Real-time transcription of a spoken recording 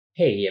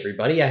Hey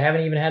everybody, I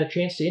haven't even had a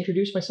chance to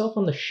introduce myself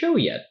on the show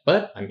yet,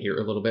 but I'm here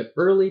a little bit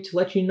early to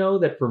let you know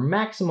that for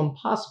maximum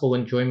possible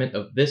enjoyment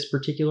of this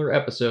particular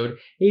episode,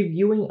 a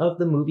viewing of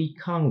the movie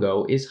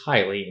Congo is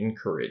highly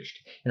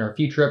encouraged. In our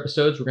future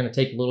episodes, we're going to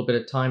take a little bit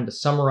of time to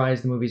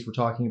summarize the movies we're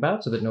talking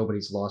about so that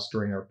nobody's lost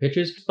during our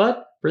pitches,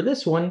 but for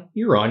this one,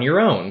 you're on your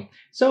own.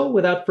 So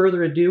without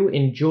further ado,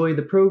 enjoy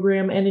the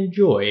program and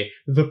enjoy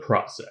the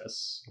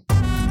process.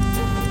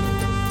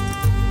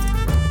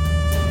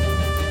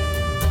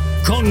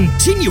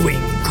 Continuing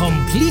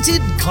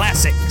completed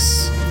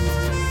classics.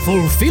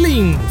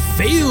 Fulfilling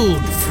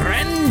failed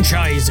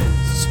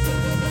franchises.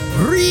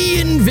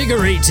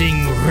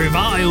 Reinvigorating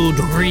reviled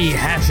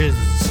rehashes.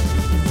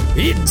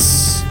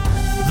 It's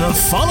the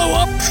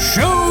follow-up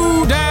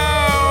showdown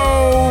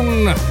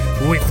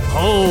with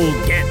Paul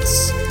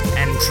Goetz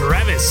and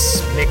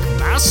Travis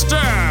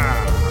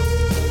McMaster.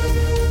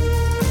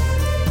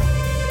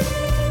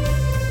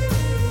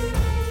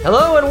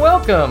 Hello and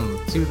welcome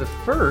to the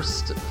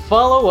first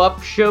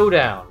follow-up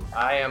showdown.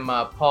 I am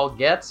Paul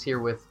Goetz here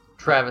with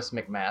Travis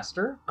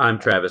McMaster. I'm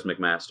Travis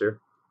McMaster.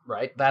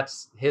 Right,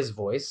 that's his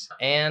voice.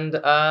 And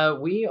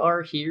we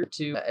are here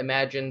to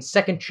imagine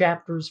second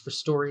chapters for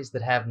stories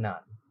that have none.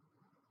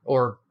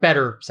 Or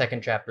better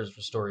second chapters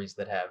for stories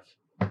that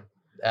have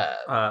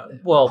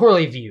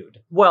poorly viewed.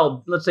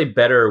 Well, let's say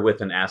better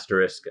with an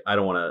asterisk. I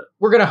don't want to...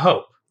 We're going to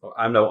hope.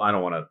 I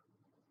don't want to...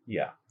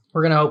 Yeah.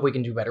 We're going to hope we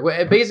can do better.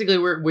 Basically,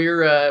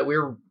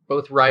 we're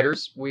both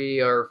writers. We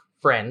are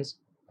friends.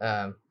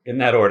 In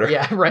that order.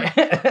 Yeah,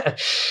 right.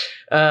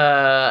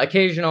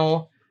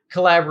 Occasional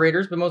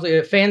collaborators, but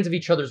mostly fans of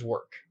each other's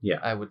work. Yeah,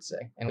 I would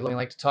say. And we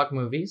like to talk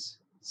movies.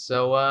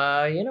 So,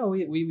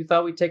 we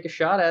thought we'd take a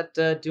shot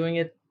at doing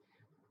it,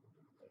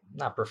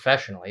 not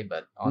professionally,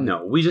 but...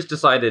 No, we just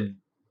decided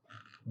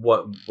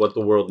what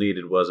the world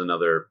needed was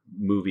another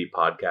movie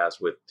podcast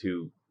with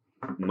two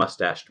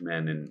mustached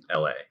men in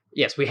L.A.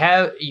 Yes, we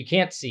have. You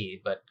can't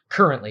see, but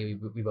currently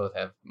we both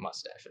have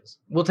mustaches.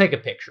 We'll take a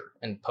picture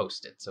and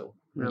post it so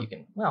you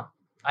can. Well,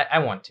 I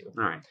want to. All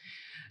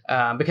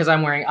right. Because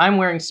I'm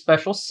wearing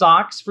special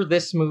socks for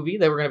this movie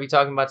that we're going to be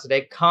talking about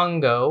today.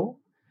 Congo,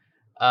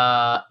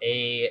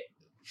 a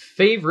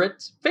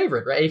favorite,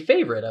 right? A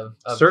favorite of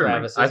Certainly.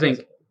 Travis's. I think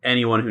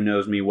anyone who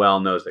knows me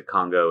well knows that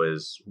Congo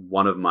is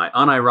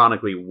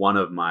unironically one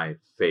of my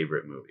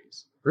favorite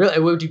movies. Really?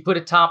 Would you put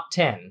it top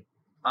 10?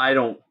 I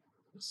don't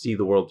see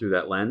the world through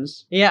that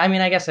lens. Yeah, I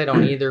mean, I guess I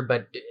don't either.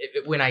 But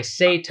when I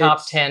say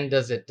top 10,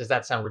 does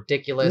that sound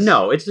ridiculous?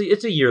 No, it's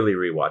a yearly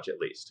rewatch at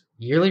least.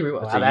 Yearly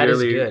rewatch. It's wow, a that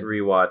yearly is good.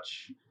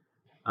 Rewatch.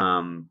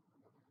 And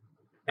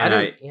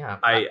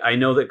I I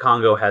know that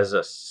Congo has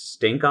a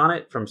stink on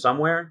it from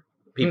somewhere.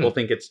 People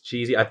think it's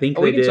cheesy. I think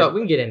we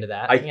can get into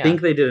that. I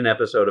think they did an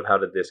episode of How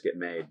Did This Get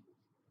Made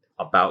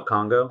about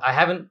Congo. I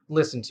haven't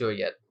listened to it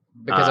yet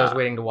because I was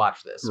waiting to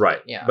watch this. Right.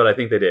 But I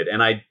think they did,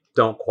 and I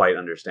don't quite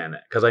understand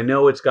that because I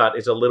know it's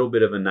a little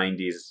bit of a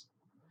 90s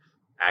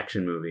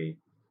action movie.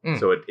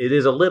 So it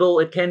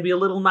can be a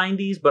little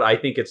 90s, but I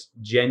think it's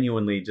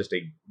genuinely just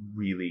a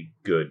really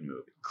good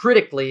movie.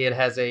 Critically, it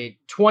has a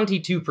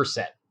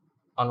 22%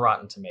 on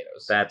Rotten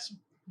Tomatoes. That's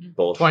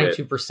bullshit.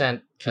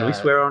 22%. Can we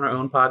swear on our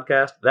own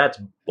podcast? That's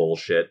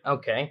bullshit.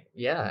 Okay.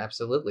 Yeah,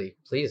 absolutely.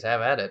 Please have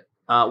at it.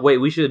 Wait,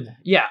 we should...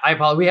 Yeah, I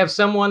apologize.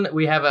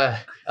 We have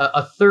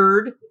a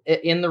third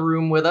in the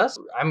room with us.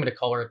 I'm going to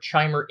call her a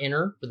chimer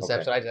inner for this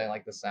episode. I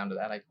like the sound of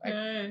that.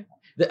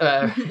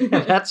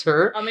 That's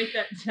her. I'll make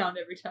that sound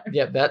every time.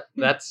 Yeah,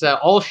 that's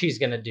all she's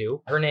going to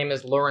do. Her name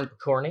is Lauren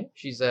Pokorney.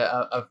 She's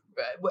a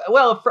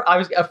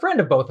friend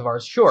of both of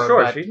ours, sure.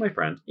 Sure, she's my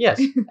friend.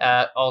 Yes.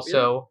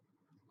 Also,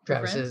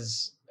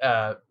 Travis's...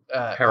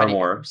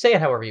 paramour. Say it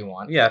however you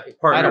want. Yeah,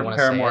 partner, I don't want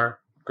to paramour,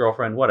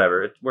 girlfriend,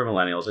 whatever. We're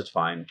millennials. It's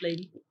fine.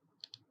 Lady.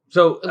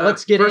 So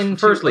let's get into.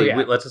 Firstly,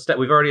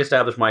 we've already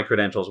established my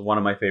credentials. One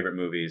of my favorite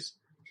movies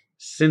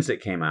since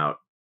it came out.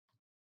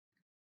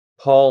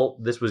 Paul,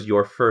 this was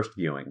your first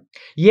viewing.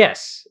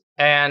 Yes,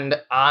 and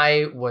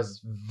I was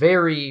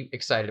very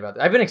excited about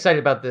this. I've been excited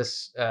about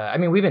this.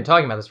 We've been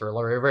talking about this for a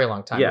very, very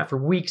long time. Yeah. For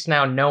weeks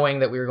now, knowing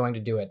that we were going to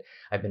do it,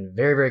 I've been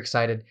very, very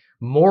excited.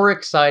 More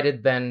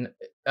excited than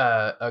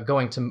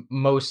going to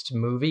most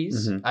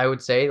movies, I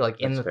would say, like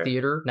in the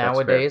theater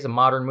nowadays, a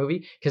modern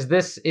movie, because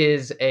this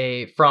is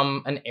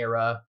from an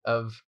era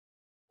of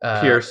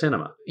pure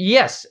cinema.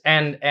 Yes,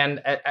 and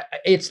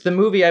it's the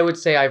movie I would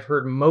say I've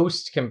heard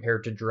most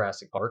compared to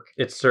Jurassic Park.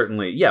 It's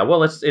certainly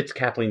well, it's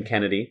Kathleen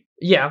Kennedy.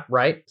 Yeah,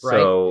 right.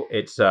 So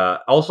it's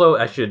also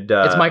I should.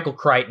 It's Michael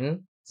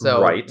Crichton.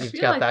 So you've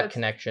got like that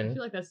connection. I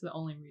feel like that's the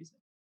only reason.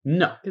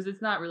 No, because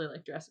it's not really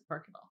like Jurassic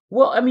Park at all.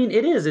 Well, I mean,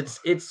 it is.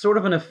 It's sort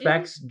of an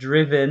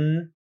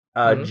effects-driven,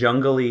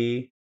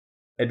 jungly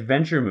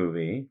adventure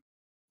movie.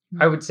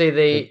 I would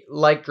say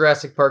like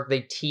Jurassic Park,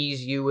 they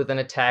tease you with an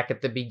attack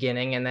at the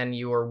beginning, and then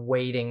you are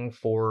waiting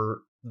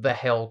for the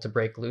hell to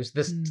break loose.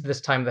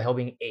 This time, the hell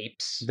being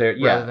apes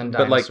rather than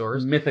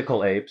dinosaurs. But like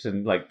mythical apes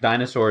and like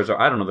dinosaurs are,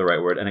 I don't know the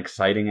right word, an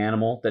exciting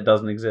animal that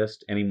doesn't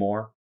exist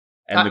anymore.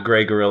 And the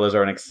gray gorillas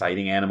are an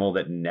exciting animal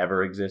that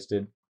never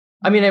existed.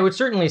 I mean, I would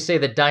certainly say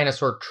that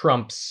dinosaur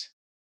trumps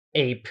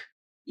ape,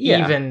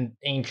 Yeah. even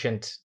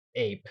ancient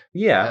ape.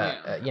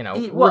 Yeah.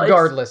 Well,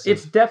 regardless.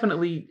 It's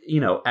definitely,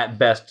 at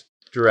best,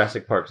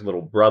 Jurassic Park's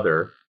little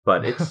brother,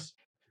 but it's...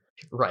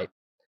 right.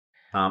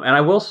 And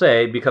I will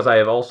say, because I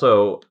have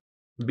also,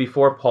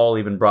 before Paul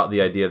even brought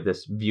the idea of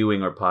this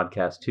viewing or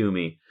podcast to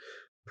me,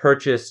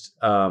 purchased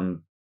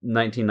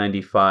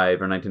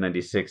 1995 or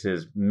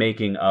 1996's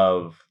Making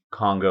of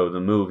Congo the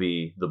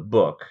Movie, the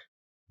book,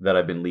 that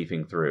I've been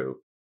leafing through.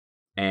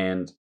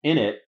 And in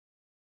it,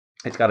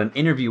 it's got an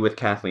interview with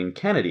Kathleen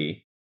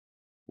Kennedy,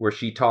 where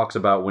she talks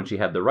about when she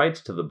had the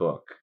rights to the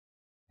book.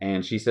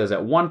 And she says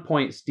at one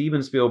point,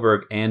 Steven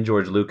Spielberg and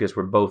George Lucas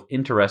were both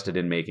interested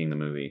in making the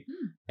movie.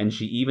 And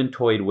she even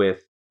toyed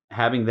with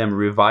having them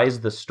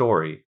revise the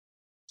story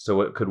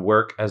so it could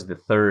work as the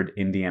third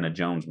Indiana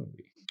Jones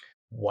movie.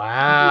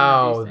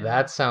 Wow,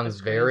 that sounds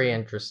That's very crazy.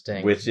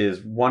 interesting. Which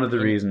is one of the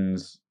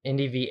reasons...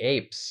 Indy v.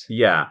 Apes.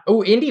 Yeah.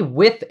 Oh, Indy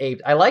with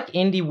Apes. I like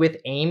Indy with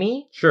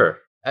Amy. Sure.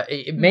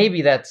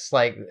 Maybe that's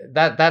like,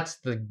 that's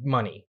the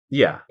money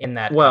Yeah. in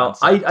that Well,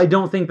 concept. I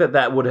don't think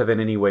that would have in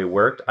any way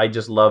worked. I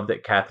just love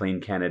that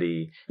Kathleen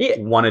Kennedy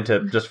wanted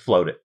to just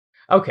float it.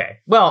 Okay,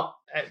 well,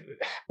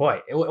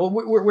 boy,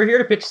 we're here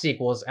to pitch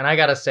sequels, and I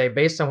gotta say,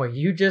 based on what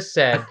you just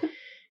said,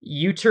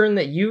 you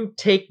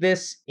take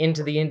this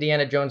into the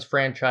Indiana Jones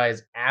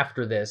franchise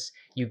after this.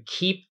 You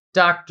keep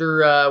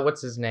Dr.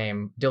 What's his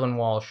name? Dylan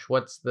Walsh.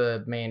 What's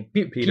the main?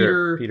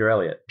 Peter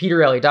Elliott.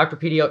 Peter Elliott. Dr.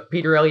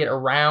 Peter Elliott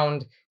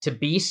around to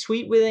be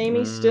sweet with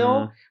Amy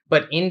still,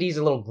 but Indy's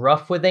a little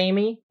gruff with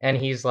Amy, and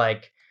he's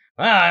like,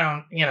 I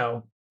don't,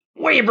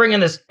 where are you bringing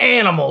this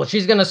animal?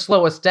 She's going to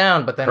slow us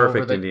down. But then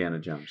Perfect Indiana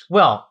Jones.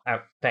 Well,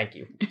 thank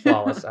you.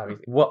 Flawless,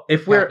 obviously. Well,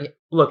 if we're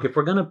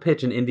going to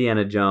pitch an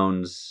Indiana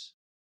Jones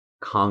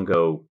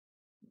Congo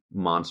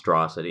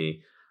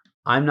monstrosity,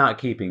 I'm not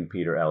keeping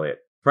Peter Elliott.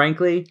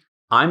 Frankly,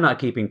 I'm not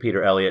keeping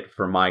Peter Elliott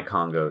for my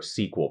Congo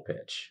sequel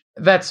pitch.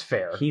 That's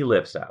fair. He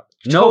lifts out.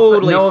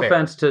 Totally no fair.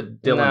 offense to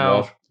Dylan No.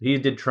 Walsh. He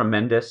did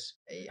tremendous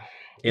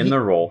in the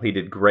role. He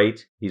did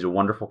great. He's a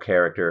wonderful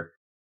character.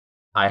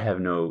 I have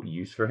no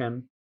use for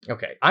him.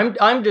 Okay,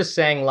 I'm just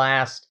saying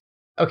last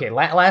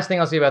thing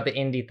I'll say about the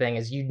Indy thing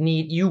is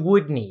you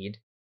would need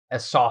a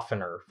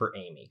softener for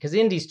Amy, because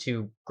Indy's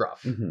too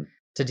gruff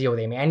to deal with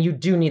Amy, and you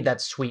do need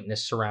that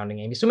sweetness surrounding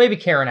Amy. So maybe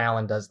Karen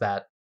Allen does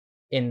that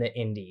in the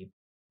Indy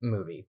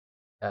movie.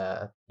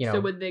 So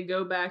would they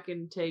go back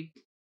and take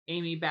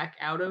Amy back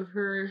out of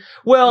her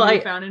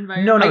newfound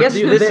environment? I guess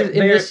in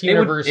this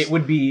universe it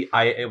would be.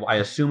 I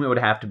assume it would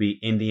have to be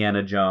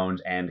Indiana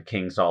Jones and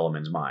King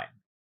Solomon's Mine.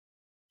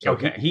 So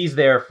okay, he's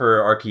there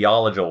for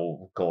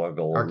archaeological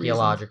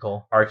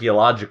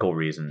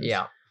reasons.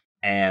 Yeah,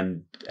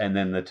 and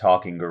then the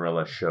talking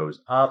gorilla shows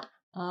up.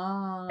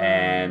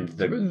 And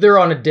they're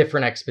on a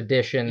different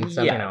expedition.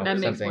 That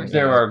makes more sense.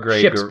 There are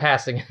gray ships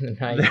passing in the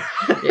night.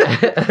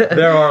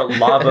 There are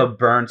lava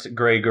burnt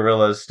gray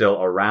gorillas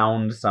still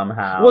around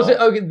somehow.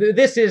 Well,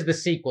 this is the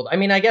sequel. I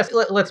mean, I guess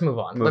let's move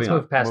on. Let's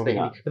move past the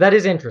Indy. But that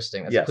is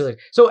interesting. That's yes.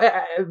 So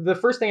the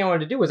first thing I wanted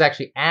to do was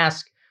actually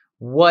ask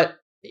what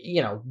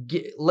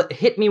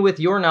hit me with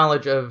your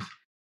knowledge of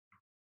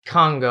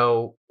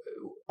Congo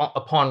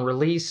upon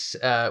release,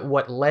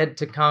 what led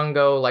to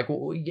Congo, like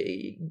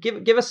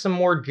give us some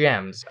more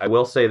gems. I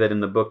will say that in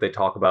the book they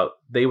talk about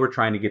they were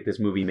trying to get this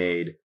movie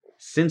made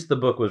since the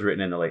book was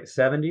written in the late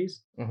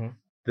 70s.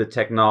 The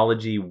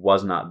technology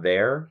was not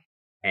there,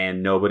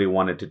 and nobody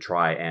wanted to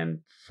try and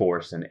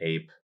force an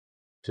ape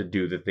to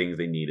do the things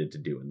they needed to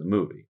do in the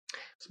movie.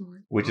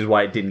 Smart. Which is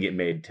why it didn't get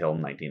made till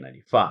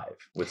 1995,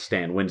 with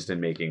Stan Winston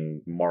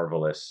making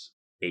marvelous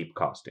ape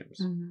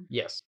costumes.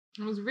 Yes.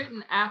 It was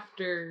written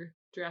after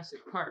Jurassic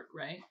Park,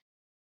 right?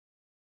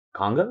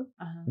 Congo?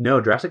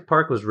 No, Jurassic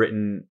Park was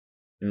written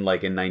in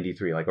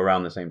 93, like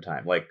around the same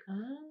time.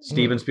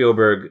 Steven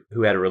Spielberg,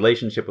 who had a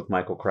relationship with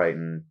Michael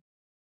Crichton,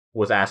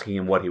 was asking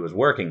him what he was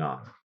working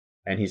on.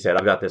 And he said,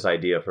 I've got this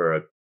idea for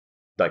a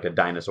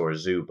dinosaur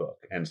zoo book.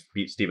 And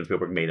Steven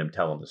Spielberg made him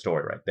tell him the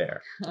story right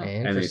there.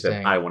 And then he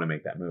said, I want to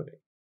make that movie.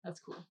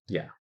 That's cool.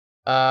 Yeah.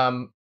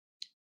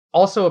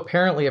 Also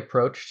apparently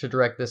approached to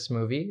direct this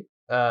movie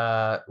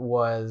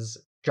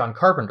was John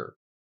Carpenter,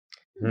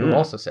 who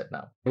also said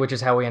no, which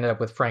is how we ended up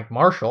with Frank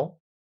Marshall,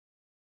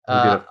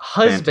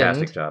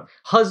 fantastic job.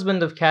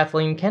 Husband of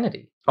Kathleen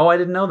Kennedy. Oh, I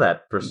didn't know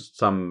that for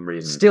some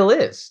reason.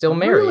 Still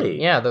married.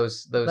 Really? Yeah,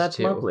 those That's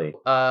two. lovely.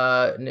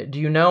 Do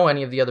you know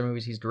any of the other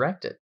movies he's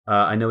directed?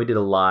 I know he did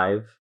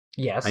Alive.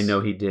 Yes. I know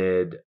he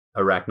did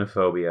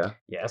Arachnophobia.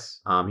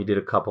 Yes. He did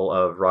a couple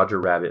of Roger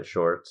Rabbit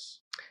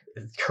shorts.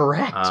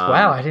 Correct.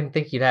 Wow, I didn't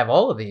think you'd have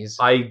all of these.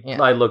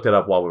 I looked it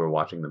up while we were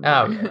watching the movie.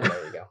 Oh, okay.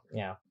 There you go.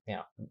 Yeah.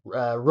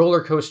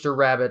 Roller Coaster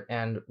Rabbit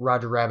and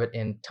Roger Rabbit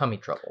in Tummy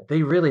Trouble.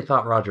 They really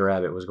thought Roger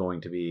Rabbit was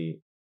going to be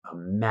a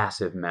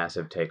massive,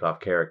 massive takeoff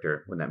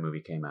character when that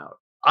movie came out.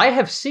 I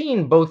have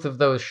seen both of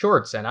those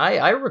shorts, and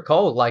I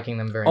recall liking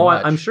them very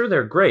much. I'm sure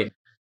they're great.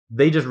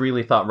 They just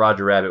really thought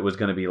Roger Rabbit was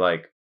going to be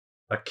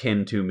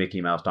akin to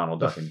Mickey Mouse,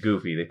 Donald Duck, and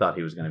Goofy. They thought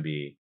he was going to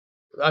be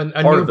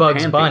a new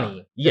Bugs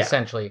Bunny,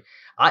 essentially.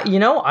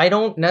 I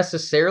don't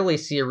necessarily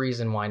see a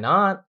reason why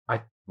not.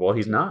 Well,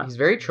 he's not. He's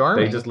very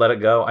charming. They just let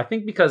it go. I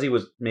think because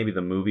maybe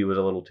the movie was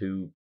a little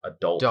too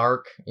adult.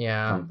 Dark,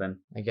 yeah. Something.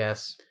 I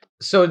guess.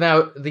 So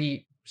now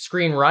the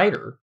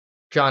screenwriter,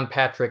 John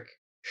Patrick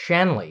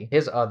Shanley,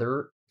 his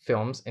other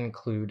films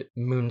include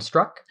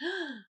Moonstruck.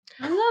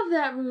 I love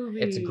that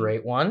movie. It's a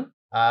great one.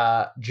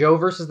 Joe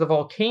versus the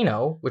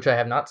Volcano, which I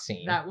have not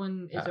seen. That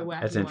one is a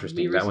wacky That's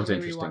interesting. one. That one's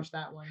interesting. Rewatched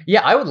that one.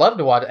 Yeah, I would love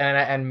to watch,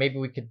 and maybe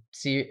we could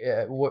see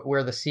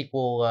where the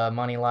sequel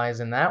money lies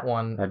in that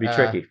one. That'd be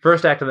tricky.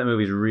 First act of that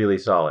movie is really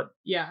solid.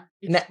 Yeah,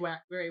 it's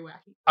very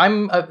wacky.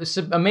 I'm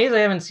amazed I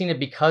haven't seen it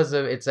because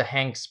it's a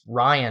Hank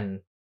Ryan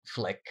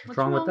flick. What's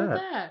wrong with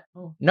that?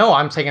 Oh. No,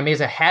 I'm saying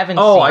amazed I haven't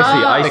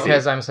seen it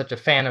because I'm such a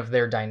fan of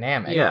their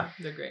dynamic. Yeah,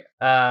 they're great.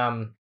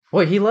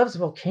 Well, he loves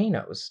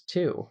volcanoes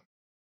too.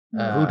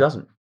 Who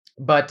doesn't?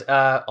 But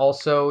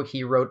also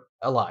he wrote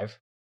Alive,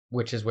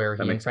 which is where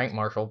he and Frank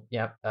Marshall,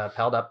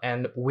 palled up,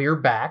 and We're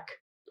Back.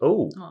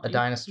 Oh, a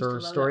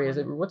dinosaur story. Is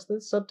it? What's the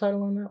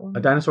subtitle on that one?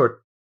 A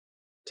Dinosaur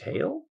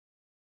Tale.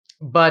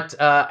 But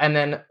and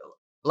then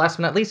last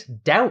but not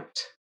least,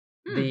 Doubt.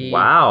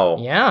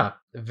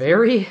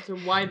 Very it's a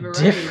wide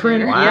variety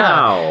different. There.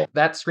 Wow. Yeah,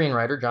 that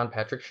screenwriter John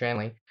Patrick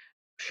Shanley,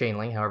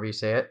 however you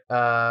say it,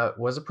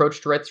 was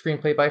approached to write the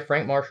screenplay by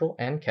Frank Marshall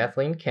and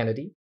Kathleen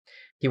Kennedy.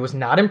 He was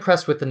not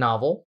impressed with the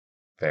novel,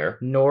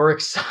 nor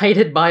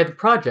excited by the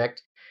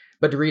project,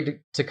 but agreed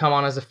to come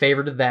on as a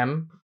favor to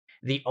them.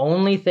 The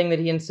only thing that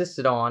he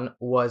insisted on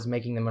was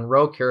making the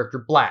Monroe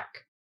character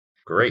black.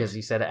 Great. Because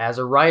he said as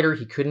a writer,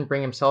 he couldn't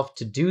bring himself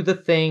to do the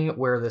thing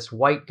where this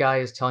white guy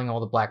is telling all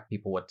the black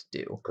people what to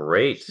do.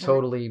 Great.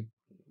 Totally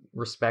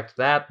respect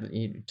that.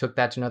 He took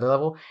that to another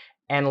level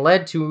and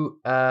led to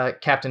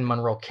Captain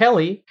Monroe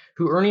Kelly,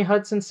 who Ernie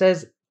Hudson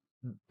says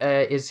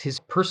is his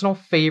personal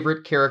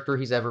favorite character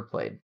he's ever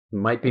played.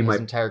 Might be my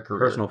entire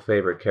personal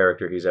favorite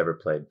character he's ever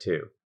played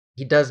too.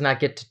 He does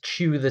not get to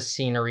chew the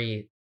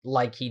scenery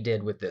like he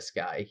did with this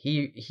guy.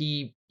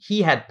 He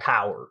had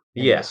power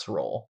in this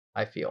role.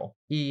 I feel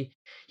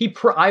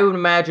I would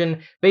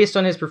imagine based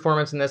on his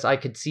performance in this, I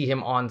could see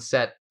him on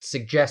set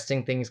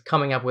suggesting things,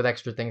 coming up with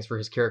extra things for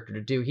his character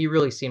to do. He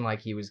really seemed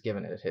like he was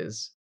giving it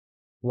his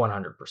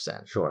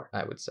 100%. Sure,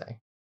 I would say,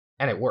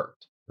 and it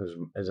worked. It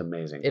was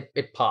amazing.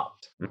 It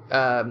popped.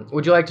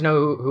 Would you like to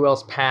know who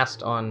else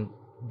passed on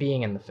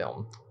being in the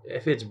film?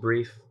 If it's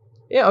brief.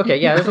 Yeah, okay.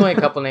 Yeah, there's only a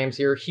couple names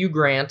here. Hugh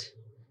Grant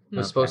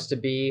was supposed to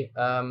be.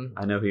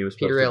 I know he was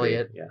Peter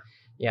Elliott.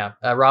 Yeah.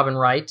 Robin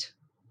Wright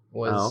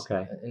was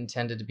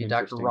intended to be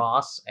Dr.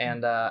 Ross,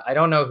 and I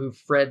don't know who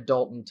Fred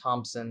Dalton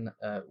Thompson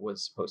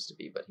was supposed to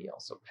be, but he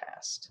also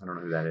passed. I don't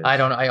know who that is.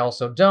 I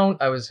also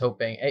don't. I was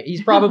hoping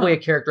he's probably a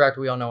character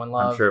actor we all know and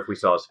love. I'm sure if we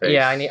saw his face.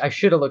 Yeah, I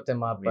should have looked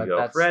him up, but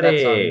that's on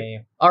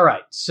me. All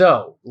right,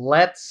 so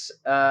let's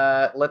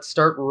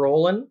start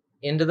rolling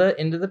into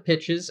the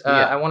pitches.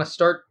 I want to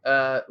start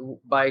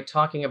by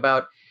talking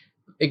about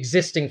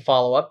existing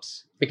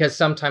follow-ups, because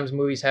sometimes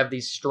movies have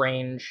these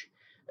strange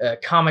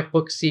comic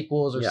book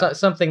sequels or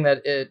something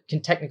that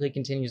can technically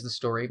continues the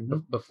story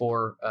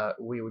before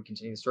we would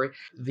continue the story.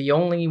 The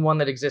only one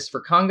that exists for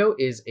Congo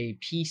is a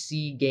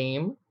PC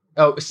game.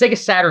 Oh, Sega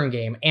Saturn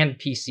game and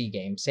PC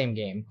game, same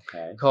game,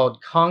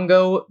 called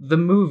Congo the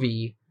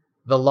Movie,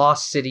 The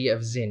Lost City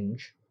of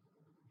Zinj.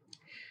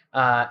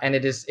 And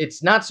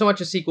it's not so much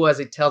a sequel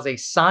as it tells a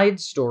side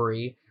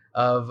story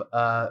of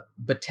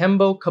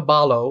Batembo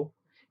Caballo,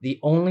 the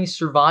only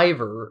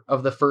survivor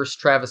of the first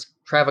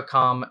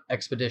Travacom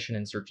expedition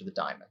in search of the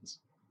diamonds.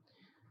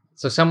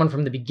 So someone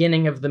from the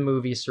beginning of the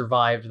movie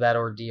survived that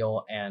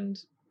ordeal and...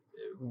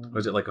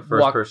 Was it like a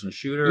first-person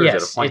shooter? Yes,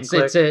 is it a point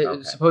and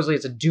click? Supposedly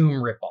it's a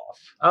Doom ripoff.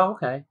 Oh,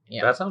 okay.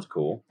 Yeah. That sounds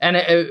cool. And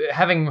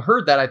having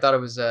heard that, I thought it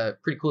was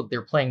pretty cool that they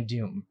were playing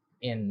Doom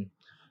in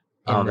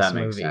this movie. That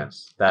makes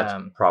sense. That's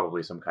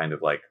probably some kind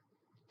of like...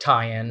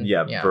 tie-in.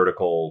 Yeah,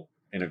 vertical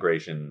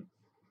integration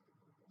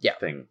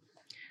thing.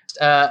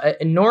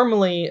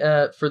 Normally,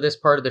 for this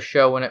part of the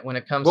show, when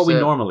it comes to what we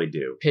normally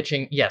do,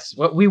 pitching, yes,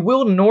 what we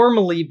will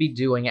normally be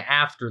doing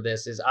after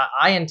this is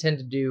I intend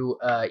to do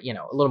a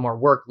little more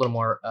work, a little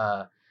more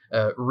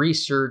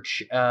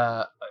research,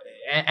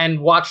 and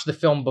watch the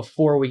film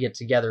before we get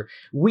together.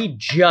 We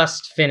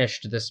just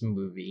finished this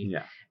movie,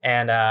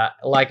 and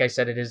like I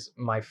said, it is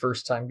my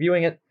first time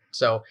viewing it,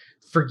 so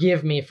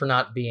forgive me for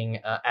not being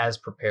as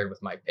prepared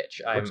with my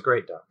pitch. Looks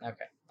great, Doc.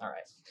 Okay, all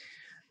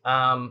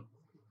right.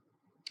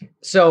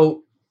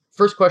 So,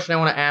 first question I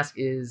want to ask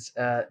is,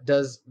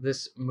 does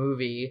this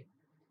movie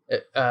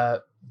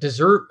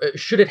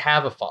should it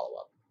have a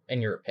follow-up, in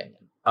your opinion?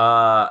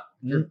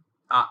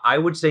 I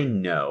would say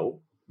no,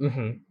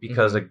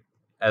 because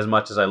as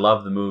much as I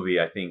love the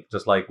movie, I think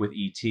just like with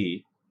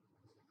E.T.,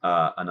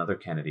 another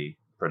Kennedy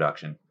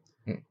production,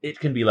 it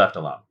can be left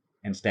alone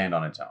and stand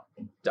on its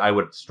own. I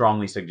would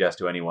strongly suggest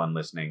to anyone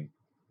listening,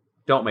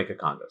 don't make a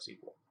Congo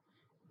sequel.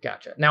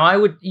 Gotcha. Now, I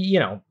would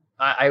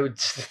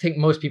think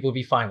most people would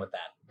be fine with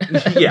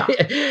that. Yeah.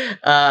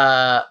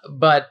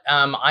 But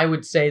I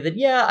would say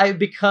that,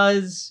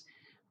 because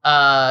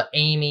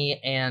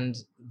Amy and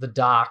the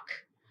Doc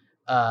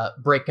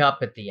break up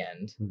at the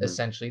end.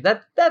 Essentially,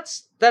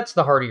 that's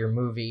the heart of your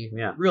movie.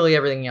 Yeah. Really,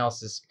 everything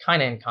else is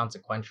kind of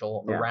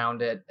inconsequential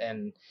around it,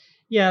 and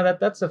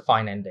that's a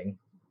fine ending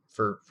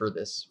for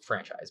this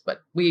franchise.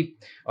 But we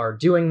are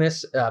doing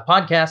this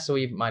podcast, so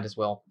we might as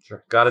well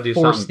gotta do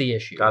force something. The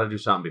issue. Gotta do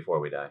something before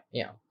we die.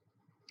 Yeah.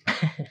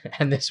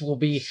 And this will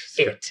be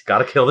it.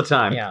 Gotta kill the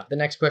time. Yeah. The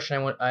next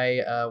question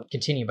I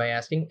continue by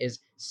asking is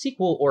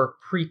sequel or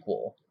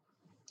prequel?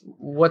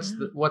 What's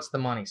the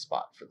money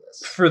spot for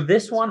this? For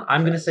this one,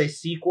 I'm gonna say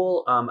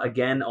sequel.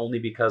 Again, only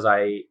because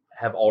I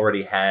have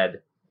already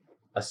had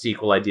a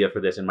sequel idea for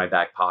this in my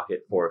back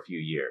pocket for a few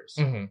years.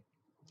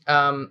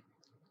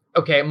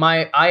 Okay,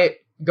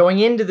 going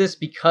into this,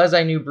 because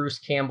I knew Bruce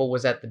Campbell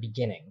was at the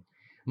beginning,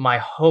 my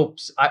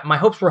hopes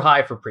were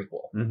high for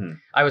prequel.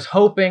 I was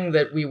hoping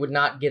that we would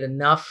not get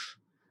enough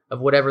of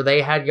whatever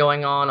they had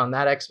going on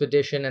that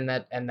expedition, and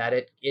that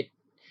it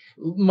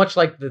much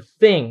like the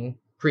Thing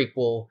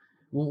prequel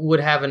would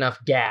have enough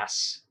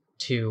gas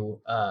to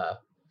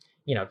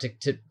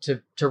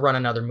run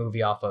another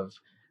movie off of.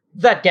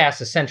 That gas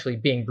essentially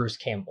being Bruce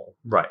Campbell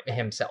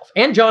himself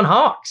and John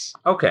Hawkes.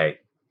 Okay.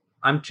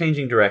 I'm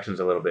changing directions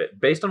a little bit.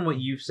 Based on what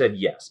you've said,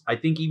 yes. I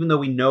think even though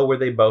we know where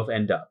they both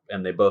end up,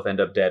 and they both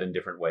end up dead in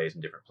different ways in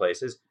different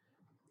places,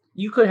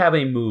 you could have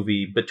a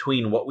movie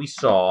between what we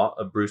saw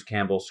of Bruce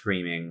Campbell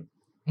screaming.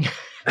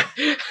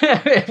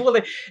 Well,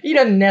 he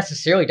doesn't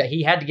necessarily die.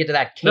 He had to get to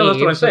that cave. No, that's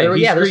what I'm saying.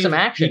 There's some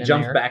action. He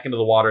jumps back into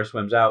the water,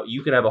 swims out.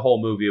 You could have a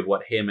whole movie of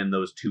what him and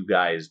those two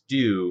guys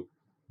do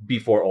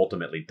before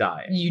ultimately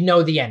dying. You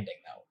know the ending,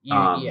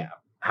 though.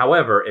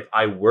 However, if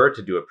I were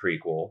to do a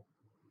prequel,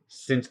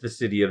 since the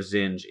city of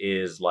Zinj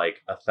is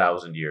like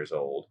 1,000 years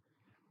old,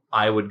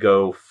 I would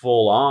go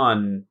full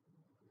on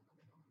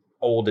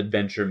old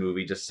adventure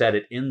movie, just set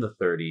it in the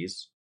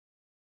 30s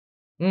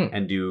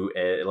and do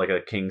like a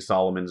King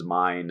Solomon's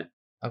Mine.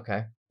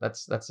 Okay.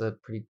 That's a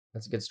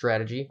good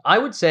strategy. I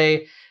would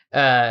say,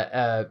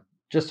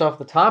 just off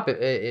the top,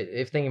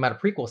 if thinking about a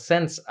prequel,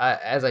 since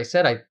as I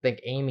said, I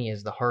think Amy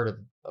is the heart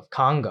of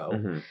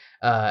Congo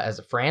as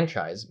a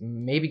franchise.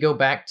 Maybe go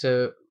back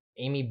to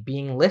Amy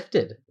being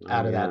lifted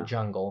out of that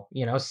jungle,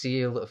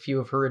 see a few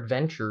of her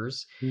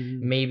adventures.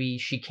 Maybe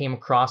she came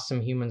across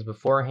some humans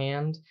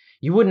beforehand.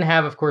 You wouldn't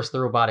have, of course,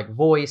 the robotic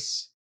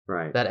voice.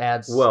 Right. That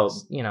adds,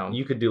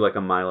 you could do like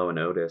a Milo and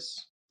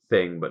Otis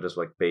thing, but just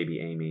like baby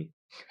Amy.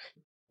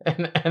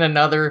 and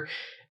another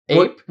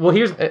ape. Well,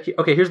 here's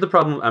the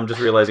problem I'm just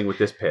realizing with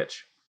this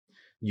pitch.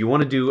 You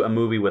want to do a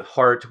movie with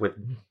heart, with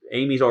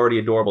Amy's already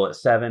adorable at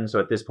 7, so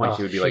at this point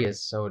she would be like... She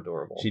is so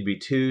adorable. She'd be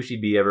 2,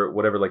 she'd be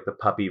whatever like the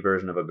puppy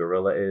version of a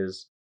gorilla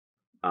is.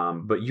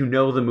 But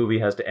the movie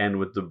has to end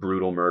with the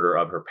brutal murder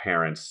of her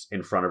parents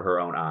in front of her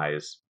own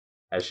eyes,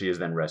 as she is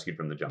then rescued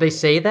from the jungle. They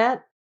say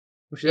that?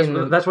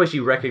 That's why she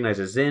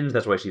recognizes Zinj,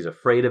 that's why she's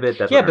afraid of it,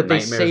 that's what her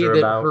nightmares are about. Yeah, but they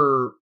say that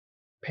her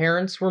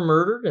parents were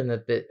murdered, and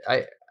that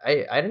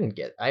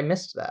I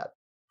missed that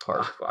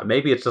part.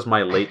 Maybe it's just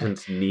my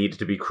latent need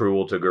to be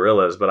cruel to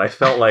gorillas, but I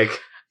felt like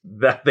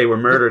that they were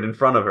murdered in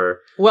front of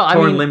her,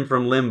 torn limb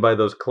from limb by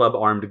those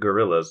club-armed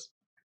gorillas.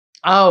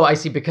 Oh, I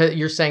see. Because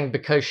you're saying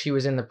because she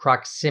was in the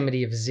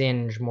proximity of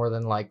Zinj, more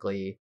than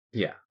likely.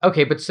 Yeah.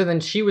 Okay, but so then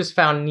she was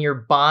found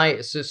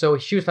nearby. So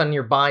she was found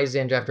nearby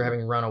Zinj after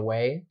having run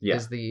away. Yeah.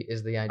 Is the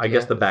idea? I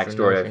guess the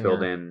backstory I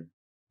filled in.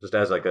 Just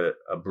as like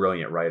a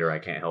brilliant writer, I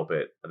can't help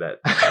it that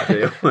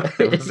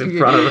it was in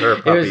front of her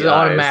puppy eyes. It was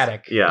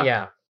automatic.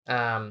 Yeah.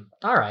 All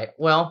right.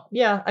 Well,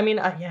 yeah. I mean,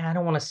 I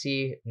don't want to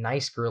see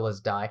nice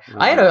gorillas die.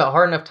 I had a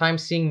hard enough time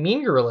seeing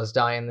mean gorillas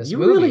die in this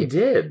movie. You really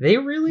did. They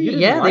really,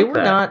 they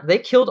were not. They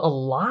killed a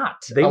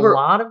lot. A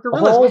lot of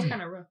gorillas. That was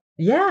kind of rough.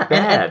 Yeah,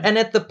 and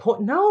at the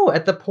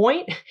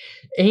point,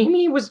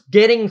 Amy was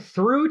getting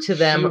through to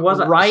them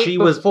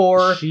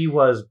before she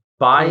was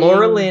buying.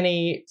 Laura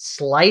Linney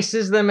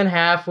slices them in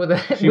half with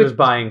a. She was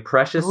buying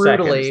precious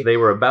seconds. They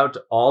were about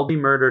to all be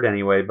murdered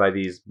anyway by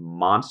these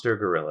monster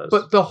gorillas.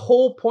 But the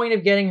whole point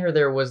of getting her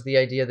there was the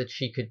idea that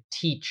she could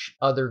teach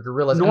other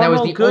gorillas, and that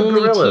was the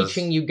only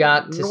teaching you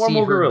got to see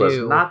her gorillas,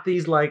 do. Not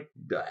these like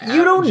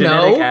you don't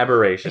genetic know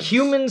aberrations.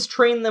 Humans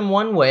train them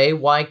one way.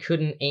 Why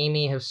couldn't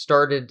Amy have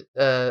started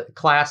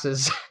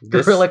classes,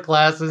 gorilla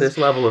classes? This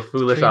level of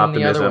foolish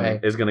optimism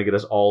is going to get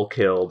us all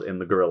killed in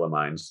the gorilla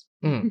mines.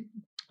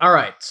 All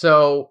right,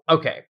 so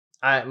okay,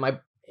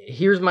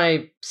 here's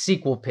my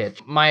sequel pitch.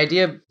 My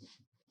idea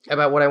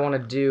about what I want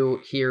to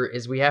do here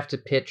is we have to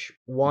pitch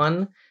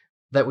one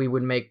that we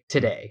would make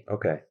today.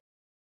 Okay,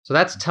 so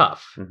that's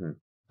tough.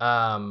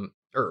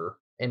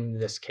 In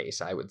this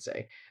case, I would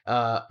say,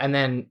 and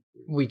then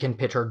we can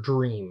pitch our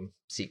dream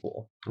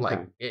sequel. Okay.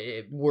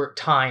 Like we're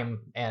time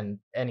and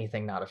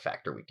anything not a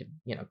factor. We could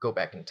go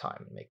back in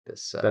time and make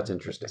this. That's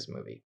interesting. This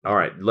movie. All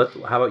right,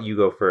 how about you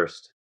go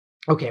first?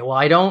 Okay, well,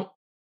 I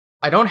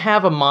don't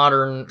have a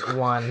modern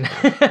one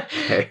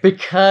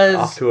because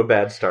off to a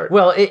bad start.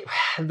 Well,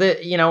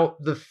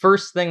 the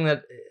first thing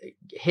that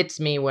hits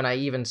me when I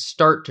even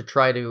start to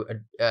try to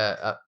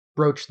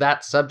broach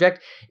that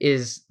subject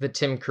is the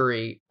Tim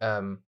Curry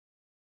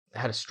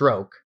had a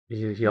stroke.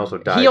 He also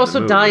died. He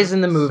also dies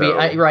in the movie,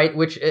 so... right?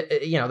 Which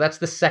that's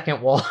the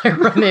second wall I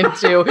run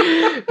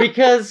into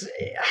because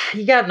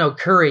you got no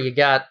Curry. You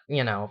got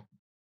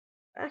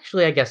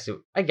Actually, I guess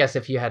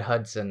if you had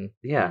Hudson,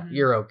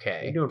 you're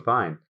okay. You're doing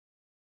fine.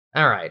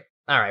 All right.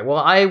 Well,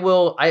 I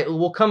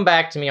will come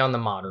back to me on the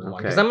modern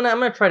one because I'm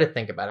gonna try to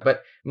think about it.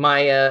 But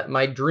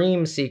my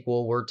dream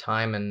sequel where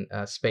time and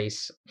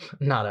space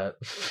not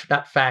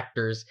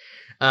factors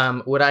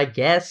would I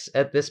guess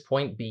at this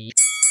point be.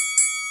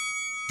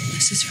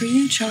 This is for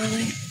you,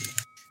 Charlie.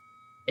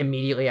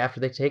 Immediately after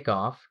they take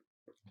off,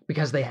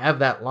 because they have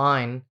that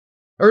line,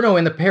 or no,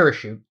 in the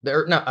parachute.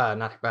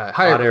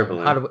 Hot air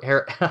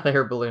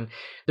balloon.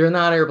 They're in the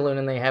hot air balloon,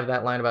 and they have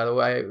that line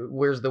about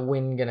where's the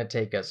wind gonna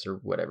take us, or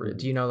whatever.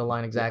 Do you know the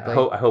line exactly?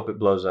 I hope it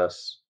blows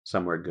us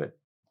somewhere good.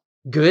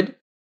 Good?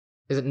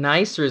 Is it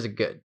nice or is it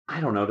good?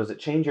 I don't know. Does it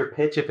change your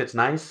pitch if it's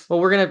nice? Well,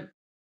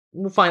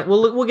 we'll find.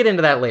 We'll get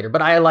into that later.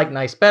 But I like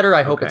nice better.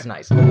 I hope it's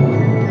nice.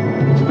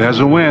 There's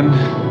a wind.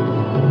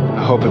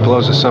 I hope it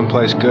blows us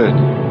someplace good.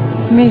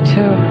 Me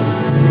too.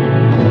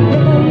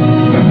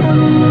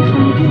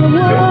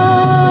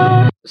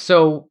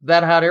 So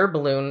that hot air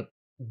balloon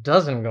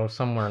doesn't go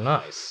somewhere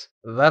nice.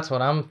 That's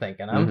what I'm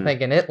thinking. I'm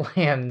thinking it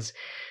lands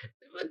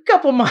a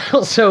couple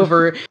miles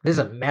over. This is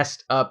a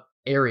messed up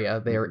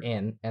area they're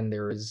in, and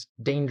there is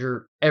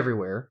danger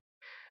everywhere.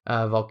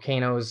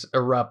 Volcanoes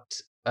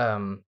erupt.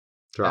 Drop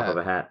of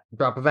a hat.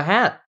 Drop of a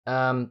hat.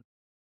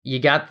 You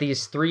got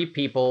these 3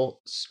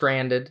 people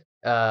stranded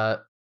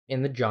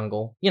in the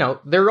jungle.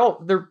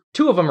 They're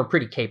 2 of them are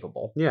pretty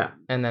capable. Yeah.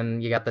 And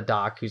then you got the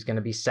doc who's going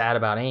to be sad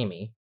about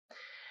Amy.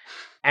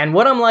 And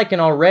what I'm liking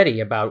already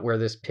about where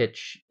this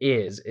pitch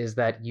is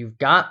that you've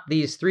got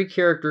these 3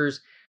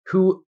 characters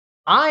who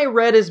I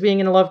read as being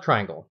in a love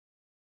triangle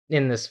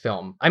in this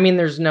film. I mean,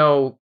 there's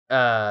no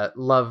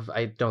love,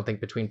 I don't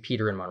think, between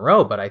Peter and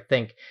Monroe, but I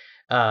think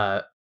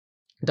Dr.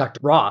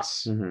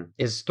 Ross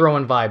is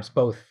throwing vibes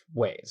both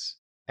ways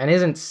and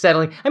isn't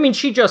settling. I mean,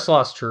 she just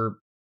lost her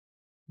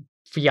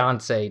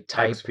fiance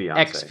type,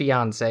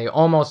 ex-fiance,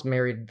 almost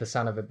married the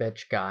son of a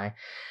bitch guy.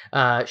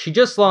 She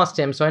just lost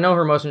him, so I know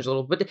her emotions a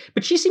little bit,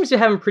 but she seems to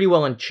have him pretty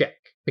well in check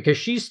because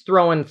she's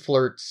throwing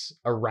flirts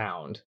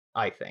around,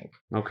 I think.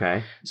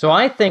 Okay. So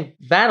I think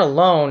that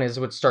alone is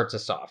what starts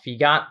us off. You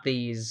got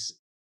these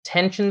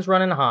tensions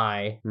running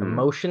high,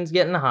 emotions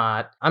getting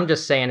hot. I'm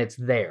just saying it's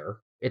there.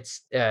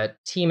 It's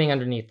teeming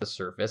underneath the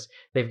surface.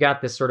 They've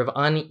got this sort of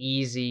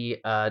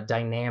uneasy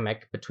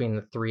dynamic between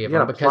the 3 of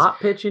them. You got a plot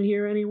pitch in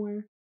here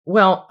anywhere?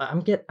 Well,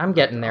 I'm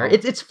getting there.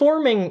 It's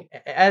forming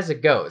as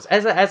it goes.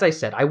 As I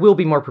said, I will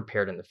be more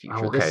prepared in the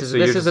future. Okay,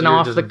 this is an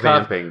off the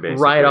cuff,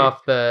 right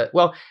off the.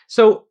 Well,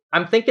 so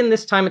I'm thinking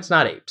this time it's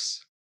not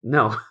apes.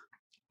 No,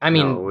 I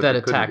mean that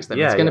attacks them.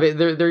 It's gonna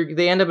be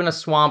they end up in a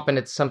swamp and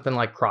it's something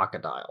like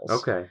crocodiles.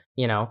 Okay,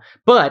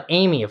 But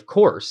Amy, of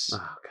course. Oh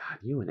God,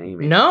 you and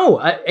Amy.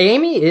 No,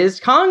 Amy is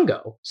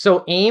Congo.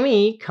 So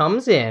Amy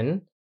comes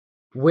in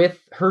with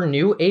her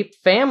new ape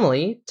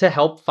family to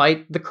help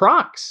fight the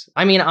crocs.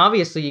 I mean,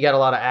 obviously, you got a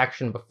lot of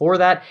action before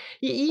that.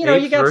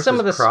 You got some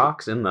of the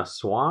crocs in the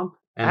swamp.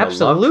 And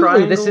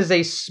absolutely, this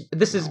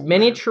is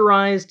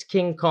miniaturized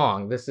King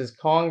Kong. This is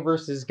Kong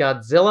versus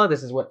Godzilla.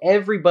 This is what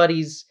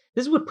This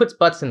is what puts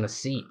butts in the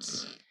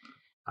seats,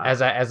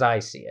 as I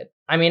see it.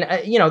 I mean,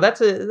 that's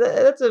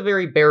a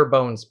very bare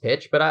bones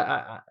pitch, but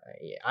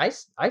I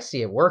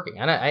see it working.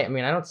 And I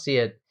mean, I don't see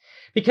it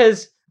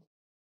because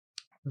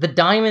the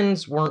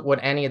diamonds weren't what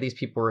any of these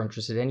people were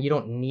interested in. You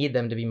don't need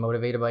them to be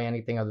motivated by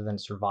anything other than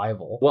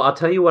survival. Well, I'll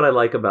tell you what I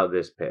like about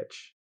this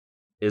pitch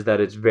is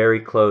that it's very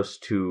close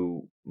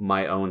to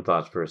my own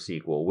thoughts for a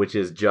sequel, which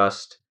is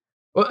just...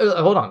 Well,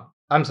 hold on.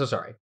 I'm so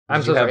sorry.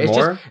 I'm so sorry. It's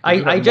just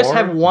I just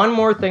have one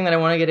more thing that I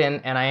want to get in,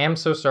 and I am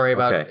so sorry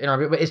about it.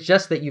 But it's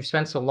just that you've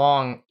spent so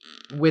long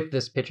with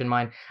this pitch in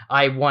mind.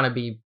 I want to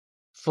be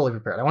fully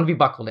prepared. I want to be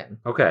buckled in.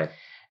 Okay.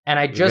 And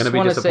I just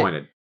want to say...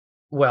 disappointed.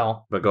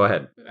 Well, but go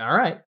ahead. All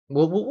right.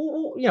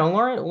 Well,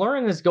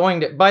 Lauren is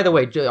going to. By the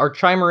way, our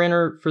chimer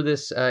inner for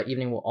this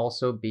evening will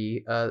also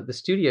be the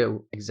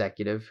studio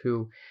executive,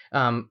 who,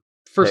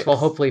 first of all,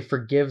 hopefully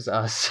forgives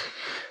us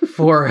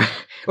for,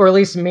 or at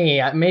least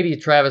me. Maybe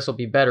Travis will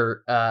be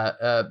better,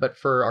 but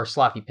for our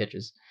sloppy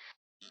pitches.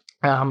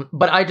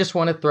 But I just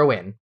want to throw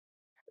in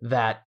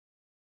that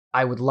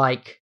I would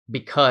like,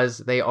 because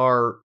they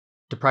are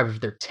deprived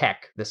of their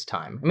tech this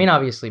time. I mean,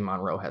 obviously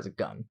Monroe has a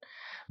gun,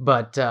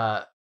 but.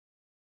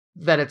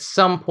 That at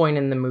some point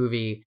in the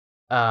movie,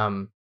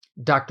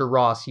 Dr.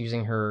 Ross,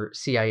 using her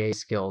CIA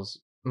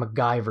skills,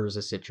 MacGyvers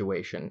a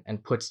situation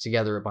and puts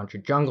together a bunch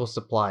of jungle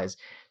supplies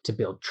to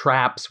build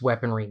traps,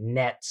 weaponry,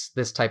 nets,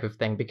 this type of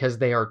thing, because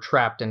they are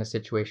trapped in a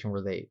situation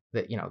where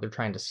they're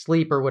trying to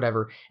sleep or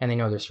whatever, and they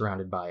know they're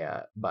surrounded by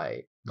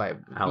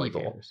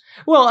alligators.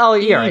 Evil. Well,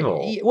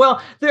 evil.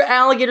 Well, they're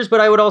alligators, but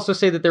I would also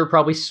say that there are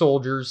probably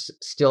soldiers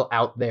still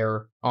out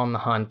there on the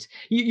hunt.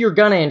 You're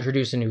gonna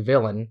introduce a new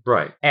villain,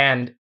 right?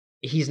 And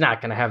he's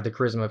not going to have the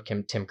charisma of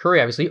Tim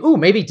Curry, obviously. Ooh,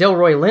 maybe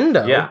Delroy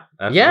Lindo. Yeah,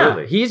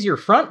 absolutely. Yeah, he's your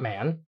front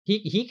man.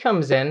 He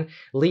comes in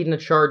leading a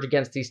charge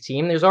against these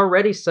team. There's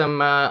already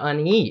some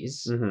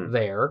unease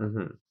there.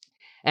 Mm-hmm.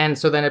 And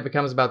so then it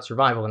becomes about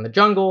survival in the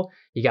jungle.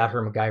 You got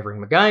her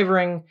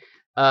MacGyvering.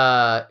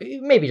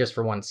 Maybe just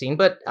for one scene,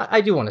 but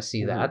I do want to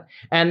see that.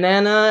 And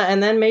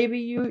then maybe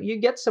you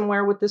get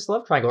somewhere with this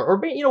love triangle. Or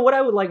what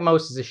I would like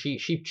most is if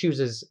she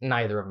chooses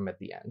neither of them at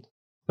the end.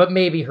 But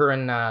maybe her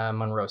and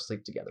Monroe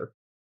sleep together.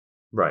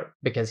 Right.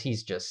 Because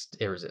he's just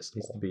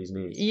irresistible. He's the bee's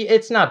knees.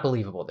 It's not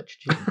believable that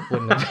she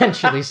wouldn't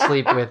eventually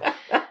sleep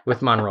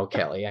with Monroe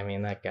Kelly. I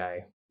mean, that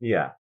guy.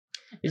 Yeah.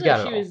 He's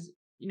got it all. She was,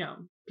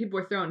 people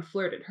were throwing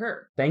flirt at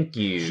her. Thank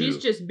you. She's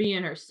just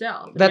being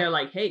herself. And they're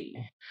like, hey.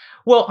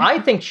 Well, I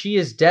think she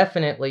is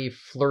definitely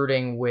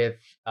flirting with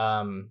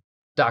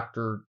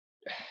Dr.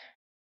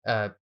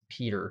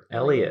 Peter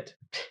Elliot.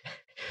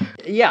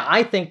 Yeah,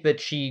 I think that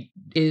she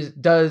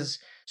does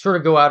sort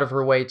of go out of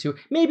her way to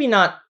maybe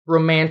not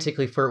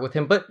romantically flirt with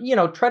him, but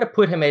try to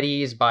put him at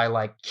ease by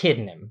like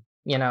kidding him,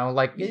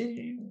 like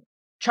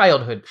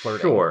childhood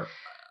flirting. Sure.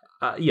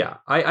 Yeah,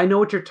 I know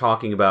what you're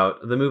talking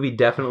about. The movie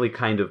definitely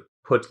kind of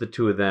puts the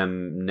two of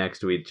them next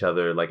to each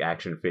other like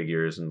action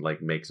figures and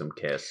like makes them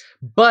kiss.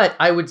 But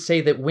I would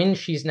say that when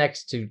she's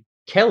next to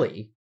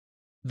Kelly,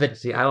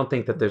 See, I don't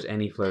think that there's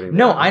any flirting.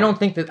 No, I don't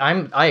think that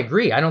I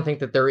agree. I don't think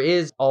that there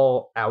is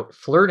all out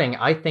flirting.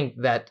 I think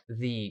that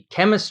the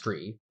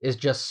chemistry is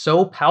just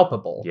so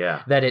palpable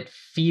that it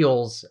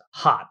feels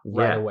hot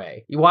right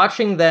away. You're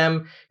watching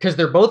them because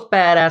they're both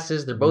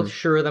badasses, they're both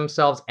sure of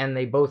themselves, and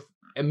they both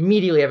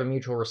immediately have a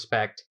mutual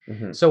respect.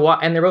 So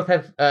and they both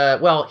have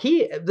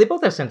they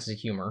both have senses of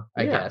humor,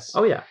 I guess.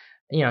 Oh yeah.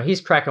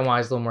 He's cracking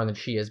wise a little more than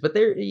she is, but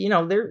they're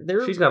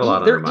she's got a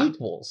lot on her mind.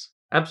 Equals.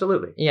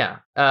 Absolutely. Yeah.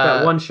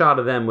 That one shot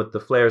of them with the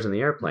flares in the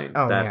airplane.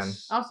 Oh, man.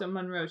 Also,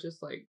 Monroe's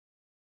just like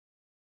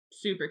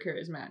super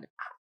charismatic.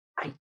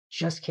 I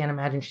just can't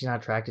imagine she's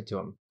not attracted to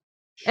him.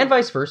 And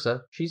vice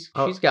versa. She's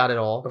got it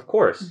all. Of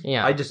course.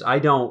 Yeah. I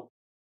don't.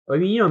 I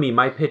mean, you know me,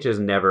 my pitches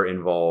never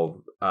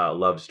involve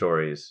love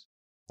stories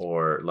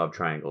or love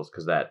triangles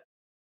because that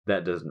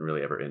doesn't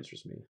really ever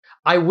interest me.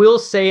 I will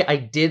say I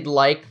did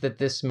like that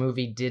this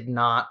movie did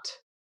not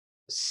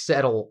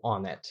settle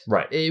on it.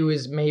 Right. It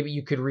was maybe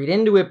you could read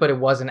into it, but it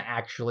wasn't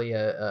actually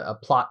a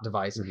plot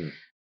device.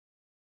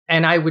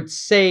 And I would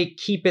say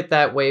keep it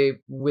that way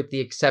with the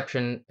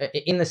exception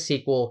in the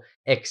sequel,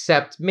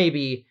 except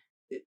maybe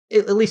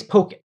at least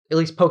poke it. At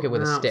least poke it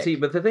with a stick. See,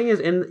 but the thing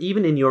is,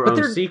 even in your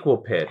own sequel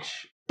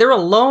pitch, they're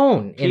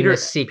alone in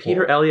this sequel.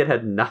 Peter Elliott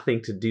had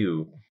nothing to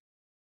do.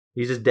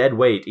 He's just dead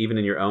weight, even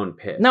in your own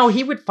pitch. No,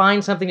 he would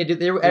find something to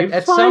do.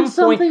 At some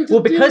point,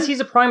 because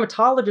he's a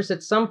primatologist,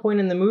 at some point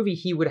in the movie,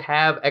 he would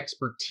have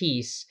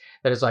expertise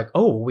that is like,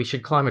 oh, we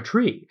should climb a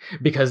tree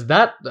because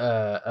that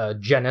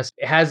genus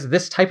has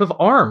this type of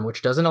arm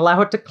which doesn't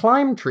allow it to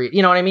climb trees.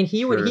 You know what I mean?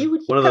 He would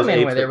one of those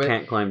apes that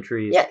can't climb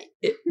trees. Yeah.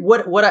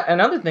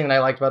 Another thing that I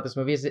liked about this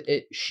movie is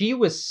she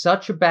was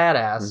such a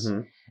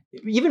badass,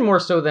 even more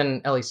so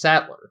than Ellie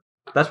Sattler.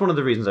 That's one of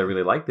the reasons I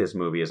really like this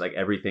movie. Is like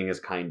everything is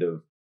kind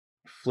of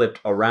flipped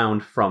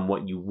around from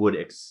what you would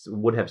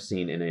have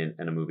seen in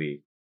a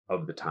movie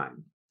of the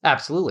time.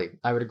 Absolutely,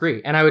 I would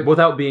agree, and I would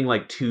without being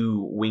like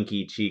too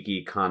winky,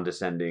 cheeky,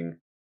 condescending.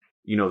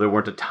 There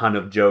weren't a ton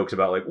of jokes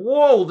about like,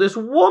 whoa, this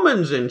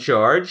woman's in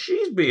charge,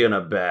 she's being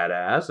a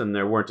badass, and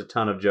there weren't a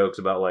ton of jokes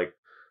about like,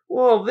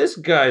 well, this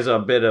guy's a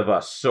bit of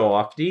a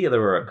softie.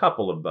 There were a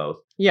couple of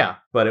both. Yeah,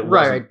 but it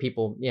wasn't. Right,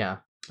 people. Yeah.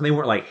 They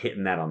weren't like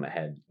hitting that on the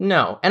head.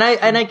 No, and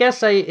I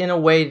guess I in a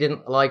way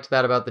didn't like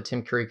that about the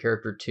Tim Curry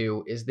character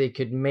too. Is they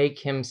could make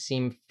him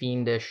seem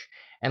fiendish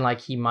and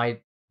like he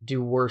might do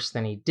worse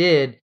than he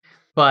did,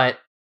 but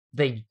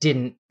they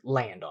didn't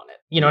land on it.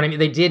 You know what I mean?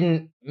 They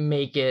didn't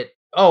make it.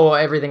 Oh,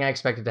 everything I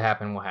expected to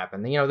happen will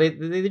happen.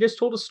 They just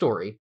told a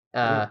story.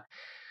 But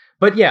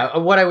yeah,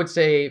 what I would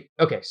say.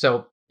 Okay,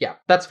 so yeah,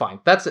 that's fine.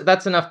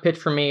 That's enough pitch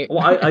for me.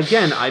 Well, I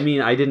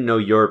didn't know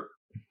your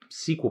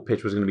sequel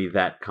pitch was going to be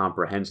that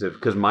comprehensive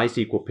because my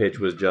sequel pitch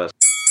was just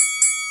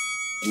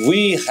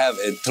we have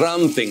a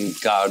trumping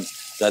card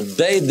that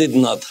they did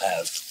not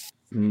have.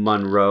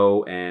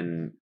 Monroe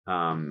and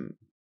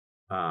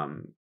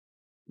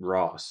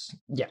Ross.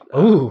 Yeah.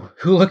 Ooh,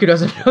 look who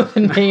doesn't know the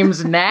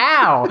names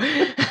now.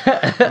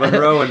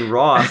 Monroe and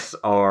Ross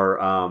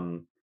are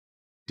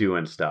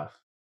doing stuff.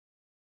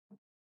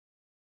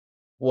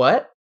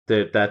 What?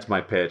 That's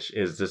my pitch.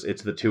 It's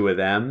the two of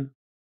them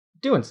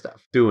doing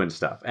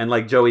stuff, and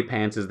like Joey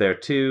Pants is there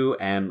too,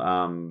 and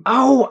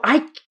oh,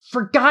 I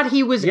forgot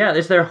he was. Yeah,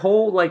 it's their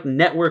whole like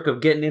network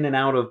of getting in and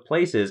out of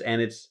places, and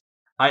it's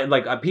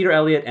Peter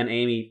Elliott and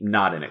Amy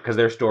not in it because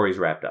their story's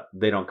wrapped up.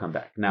 They don't come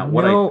back. Now,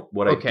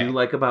 what I do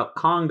like about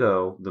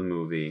Congo the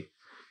movie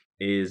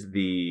is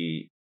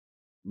the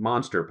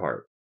monster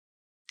part.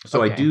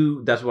 So I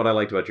do. That's what I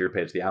liked about your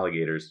pitch. The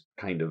alligators,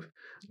 kind of.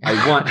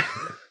 I want.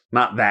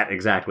 Not that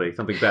exactly,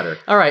 something better.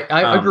 All right,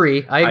 I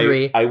agree.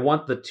 I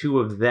want the two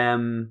of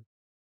them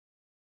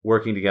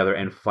working together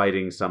and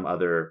fighting some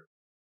other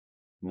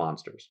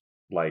monsters.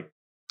 Like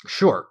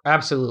Sure,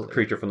 absolutely.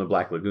 Creature from the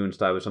Black Lagoon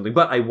style or something.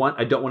 But I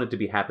don't want it to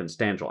be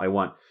happenstantial. I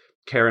want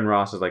Karen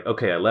Ross is like,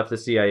 okay, I left the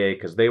CIA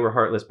because they were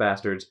heartless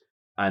bastards,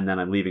 and then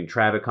I'm leaving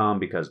Travicom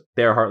because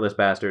they're heartless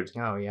bastards.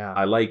 Oh, yeah.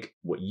 I like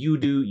what you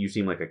do. You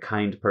seem like a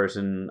kind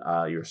person.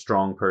 You're a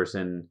strong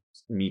person.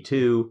 Me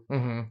too.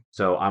 Mm-hmm.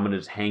 So I'm going to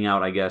just hang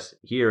out, I guess,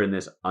 here in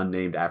this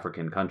unnamed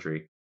African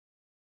country.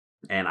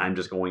 And I'm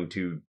just going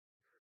to,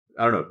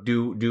 I don't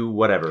know, do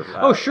whatever.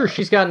 Oh, sure.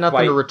 She's got nothing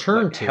fight, to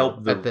return to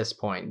help at this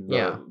point.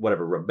 Yeah.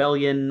 Whatever,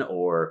 rebellion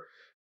or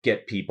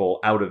get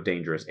people out of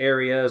dangerous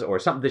areas or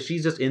something. That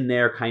she's just in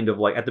there kind of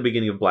like at the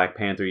beginning of Black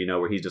Panther,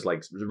 where he's just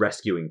like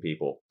rescuing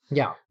people.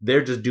 Yeah.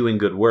 They're just doing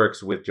good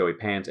works with Joey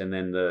Pants, and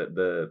then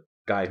the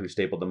guy who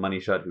stapled the money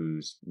shut,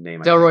 whose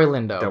name Delroy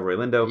Lindo. Delroy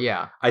Lindo.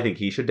 Yeah. I think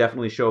he should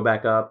definitely show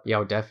back up.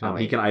 Yeah,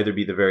 definitely. He can either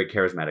be the very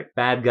charismatic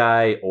bad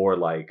guy or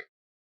like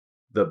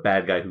the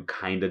bad guy who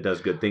kind of does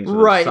good things.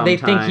 Right. They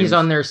think he's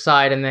on their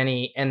side, and then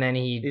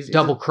he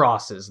double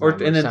crosses them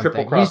and then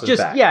triple crosses. He's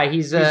just back.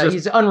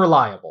 He's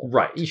unreliable.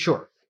 Right.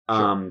 Sure.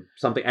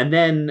 Something, and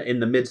then in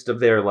the midst of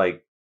their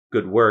like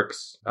good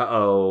works,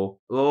 oh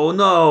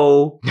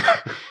no,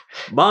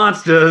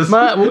 monsters.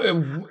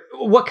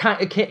 What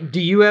kind?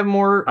 Do you have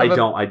more? I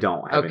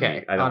don't have okay.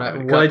 Any. I don't. Have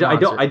any. I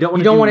don't.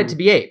 You don't want it to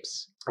be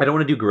apes. I don't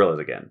want to do gorillas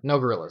again. No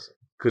gorillas.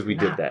 Because we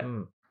did that.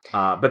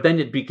 But then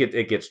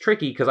it gets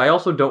tricky because I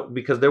also don't,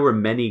 because there were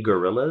many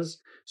gorillas,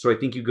 so I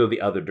think you go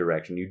the other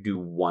direction. You do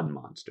one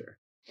monster.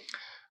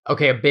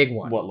 Okay, a big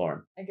one. What,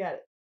 Lauren? I got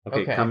it.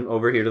 Okay, come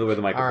over here to where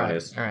the microphone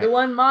is. All right. The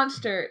one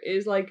monster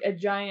is like a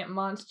giant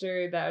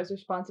monster that was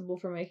responsible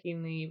for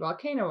making the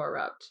volcano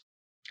erupt.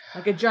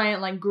 Like a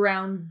giant, like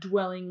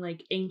ground-dwelling,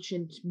 like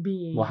ancient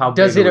being. Well, how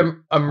does it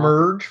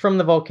emerge from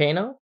the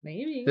volcano?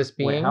 Maybe. This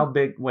being. Wait, how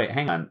big? Wait,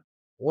 hang on.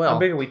 Well, how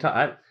big are we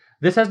talking?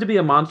 This has to be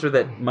a monster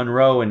that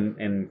Monroe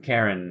and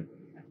Karen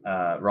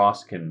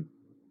Ross can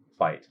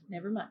fight.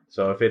 Never mind.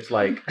 So if it's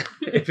like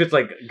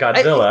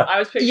Godzilla, I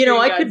was picturing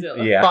I Godzilla.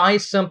 could buy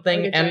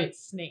something like a giant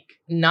snake.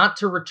 Not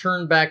to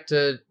return back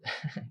to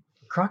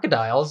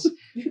crocodiles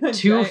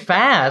too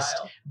fast,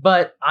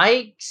 but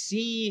I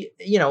see,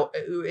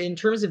 in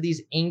terms of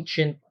these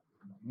ancient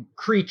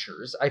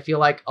creatures, I feel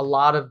like a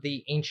lot of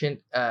the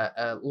ancient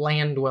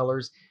land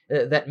dwellers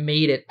that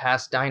made it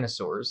past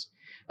dinosaurs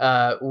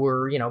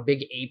were,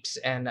 big apes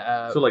and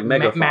so like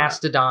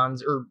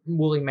mastodons or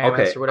woolly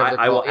mammoths or whatever.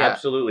 I will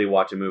absolutely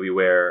watch a movie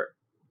where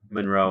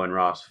Monroe and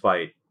Ross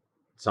fight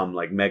some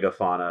like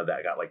megafauna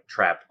that got like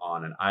trapped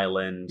on an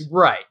island.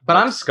 Right. But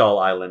like Skull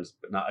Islands,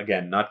 but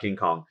not King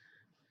Kong.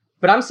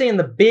 But I'm saying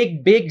the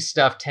big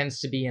stuff tends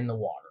to be in the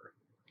water.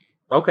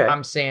 Okay.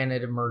 I'm saying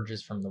it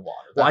emerges from the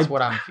water. That's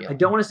what I'm feeling. I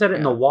don't want to set it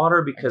in the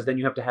water because then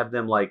you have to have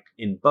them like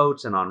in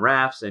boats and on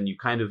rafts, and you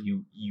kind of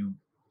you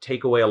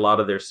take away a lot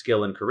of their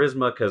skill and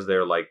charisma because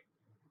they're like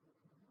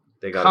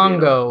they got Congo,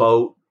 be in a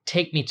boat.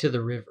 Take me to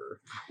the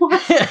river.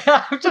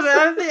 I'm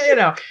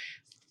just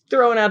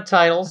throwing out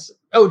titles.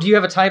 Oh, do you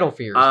have a title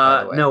for yours?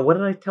 By the way? No. What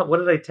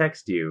did I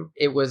text you?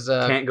 It was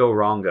Can't Go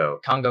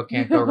Wrongo. Congo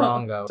Can't Go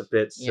Wrongo. It's a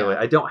bit silly.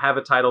 I don't have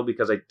a title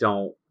because I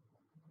don't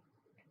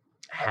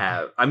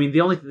have. I mean, the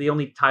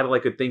only title I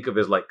could think of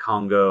is like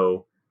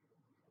Congo,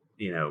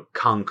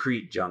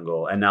 Concrete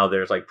Jungle, and now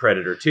there's like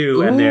Predator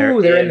 2, and they're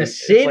in the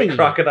city. It's like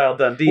Crocodile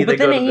Dundee. Well, but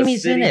then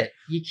Amy's in it.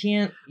 You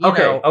can't.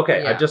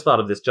 Okay. Yeah. I just thought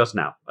of this just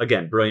now.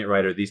 Again, brilliant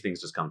writer. These things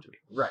just come to me.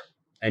 Right.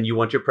 And you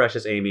want your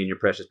precious Amy and your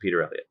precious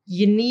Peter Elliott.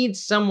 You need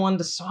someone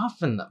to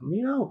soften them.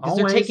 Because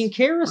they're taking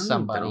care of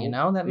somebody,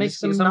 that makes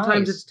them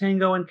sometimes nice. it's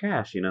Tango and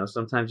Cash,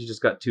 Sometimes you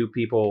just got two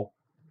people.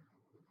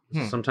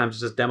 Sometimes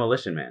it's just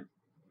Demolition Man.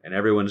 And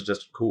everyone's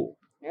just cool.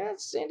 Yeah,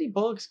 Sandy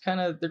Bullock's kind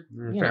of,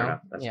 fair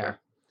enough. That's fair.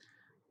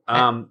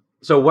 And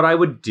So what I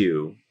would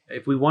do,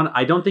 if we want,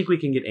 I don't think we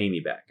can get Amy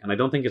back. And I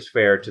don't think it's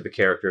fair to the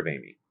character of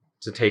Amy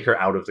to take her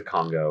out of the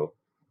Congo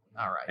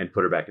and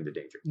put her back into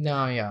danger.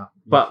 No, yeah.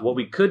 But what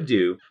we could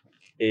do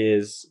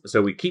is,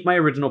 so we keep my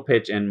original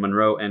pitch and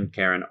Monroe and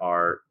Karen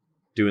are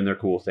doing their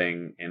cool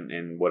thing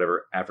in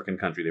whatever African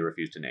country they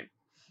refuse to name.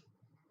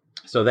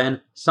 So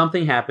then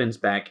something happens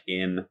back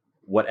in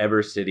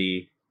whatever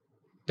city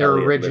they're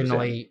Elliot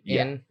originally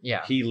in.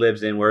 Yeah. He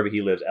lives in wherever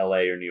he lives,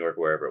 LA or New York,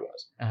 wherever it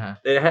was. Uh-huh.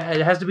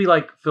 It has to be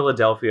like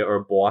Philadelphia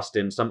or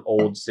Boston, some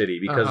old city,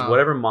 because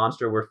whatever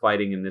monster we're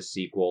fighting in this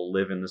sequel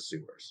live in the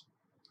sewers.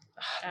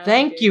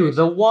 Thank you,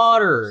 the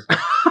water.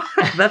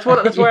 That's why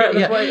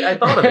I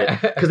thought of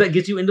it, because that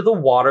gets you into the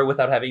water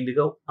without having to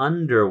go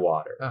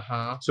underwater.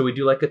 So we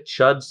do like a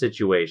Chud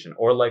situation,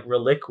 or like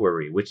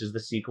Reliquary, which is the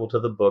sequel to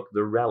the book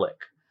The Relic,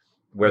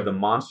 where the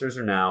monsters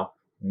are now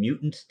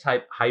mutant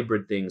type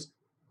hybrid things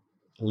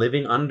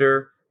living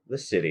under the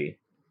city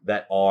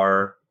that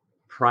are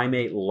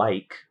primate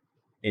like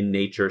in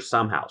nature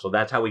somehow. So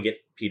that's how we get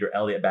Peter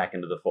Elliott back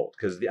into the fold.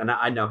 Because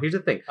I know, here's the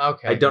thing.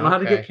 I don't know how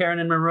to get Karen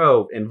and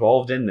Monroe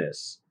involved in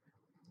this.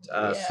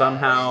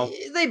 Somehow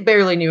they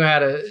barely knew how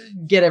to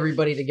get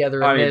everybody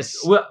together in this.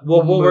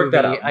 We'll work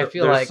that out. I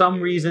feel There's like some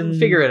reason,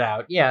 figure it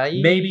out. Yeah,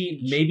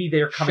 maybe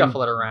they're coming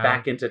shuffle it around.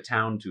 back into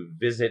town to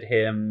visit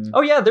him.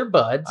 Oh yeah, they're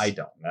buds. I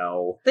don't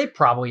know. They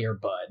probably are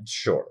buds.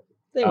 Sure.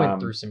 They went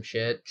through some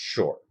shit.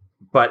 Sure.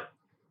 But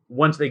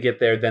once they get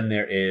there, then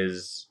there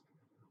is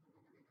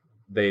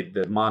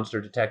the monster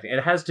detecting.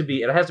 It has to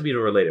be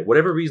related.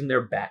 Whatever reason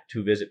they're back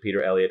to visit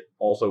Peter Elliott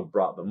also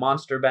brought the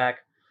monster back,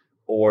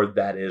 or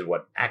that is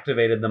what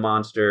activated the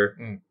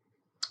monster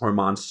or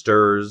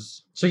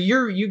monsters. So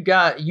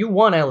you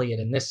won Elliot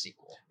in this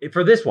sequel.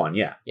 For this one,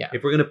 yeah. Yeah.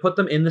 If we're going to put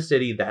them in the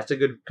city, that's a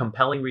good,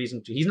 compelling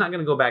reason to. He's not going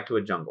to go back to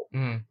a jungle.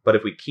 But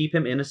if we keep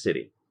him in a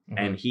city,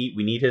 and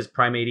we need his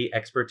primate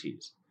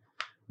expertise.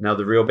 Now,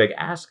 the real big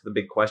ask, the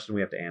big question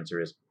we have to answer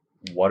is,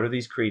 what are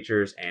these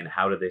creatures, and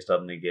how did they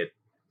suddenly get,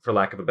 for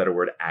lack of a better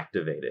word,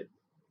 activated?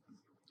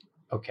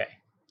 Okay.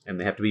 And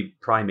they have to be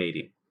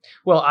primatey.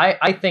 Well,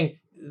 I think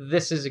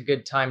this is a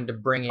good time to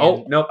bring in...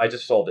 Oh, no, I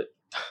just sold it.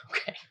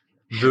 Okay.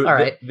 All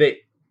right.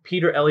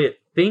 Peter Elliott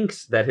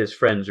thinks that his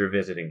friends are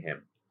visiting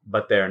him,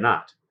 but they're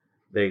not.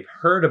 They've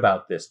heard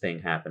about this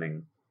thing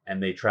happening,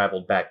 and they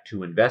traveled back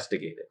to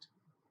investigate it.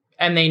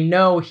 And they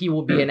know he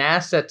will be an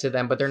asset to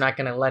them, but they're not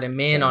going to let him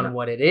in on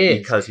what it is.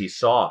 Because he's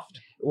soft.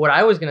 What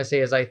I was going to say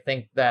is I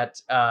think that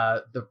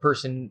the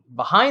person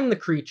behind the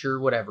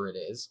creature, whatever it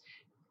is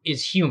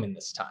human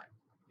this time.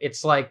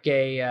 It's like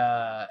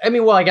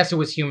I guess it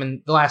was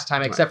human the last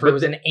time, except for it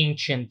was an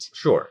ancient...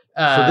 Sure.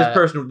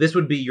 So this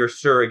would be your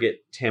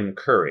surrogate Tim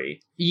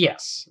Curry.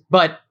 Yes,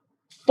 but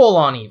full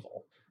on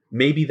evil.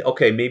 Maybe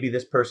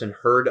this person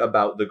heard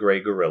about the gray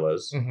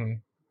gorillas,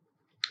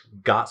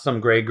 got some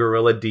gray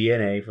gorilla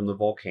DNA from the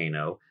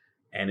volcano,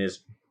 and is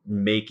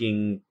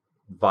making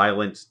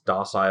violent,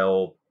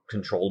 docile,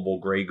 controllable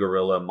gray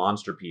gorilla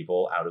monster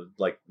people out of,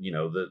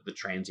 the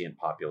transient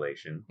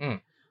population.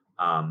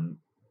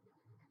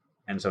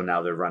 And so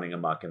now they're running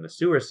amok in the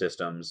sewer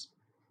systems,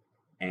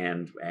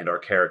 and our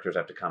characters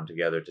have to come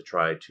together to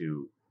try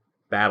to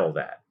battle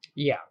that.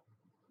 Yeah.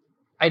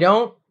 I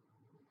don't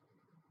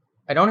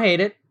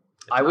hate it.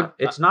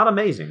 It's not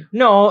amazing.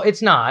 No,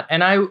 it's not.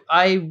 And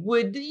I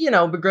would,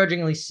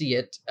 begrudgingly see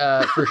it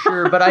for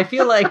sure. But I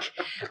feel like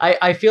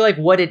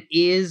what it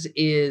is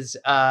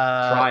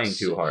trying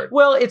too hard.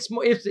 Well, it's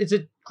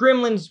a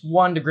Gremlins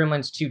 1 to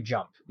Gremlins 2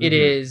 jump. It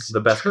is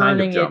the best kind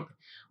of jump.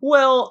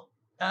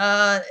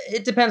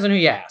 It depends on who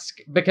you ask,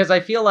 because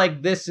I feel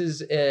like this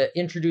is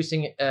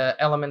introducing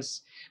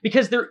elements,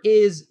 because there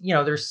is,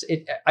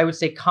 I would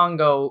say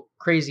Congo,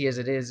 crazy as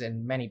it is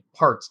in many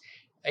parts,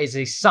 is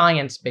a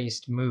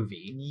science-based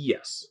movie.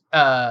 Yes.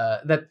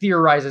 That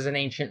theorizes an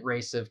ancient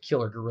race of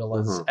killer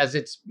gorillas as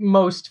its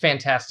most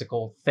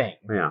fantastical thing.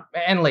 Yeah.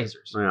 And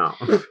lasers. Yeah.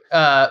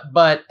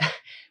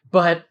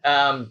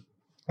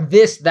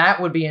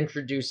 That would be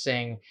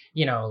introducing,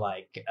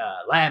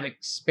 lab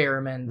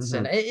experiments,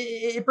 and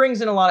it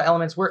brings in a lot of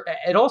elements where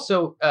it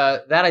also,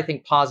 that I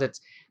think posits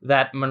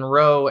that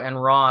Monroe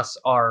and Ross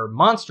are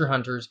monster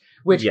hunters,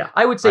 which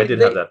I would say I did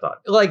have that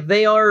thought. Like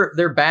they're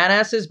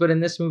badasses, but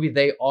in this movie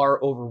they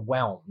are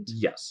overwhelmed.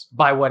 Yes.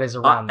 By what is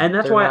around them. And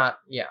that's why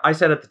I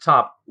said at the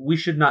top, we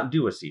should not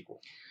do a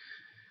sequel.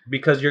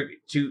 Because you're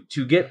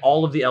to get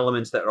all of the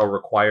elements that are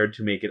required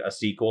to make it a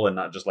sequel and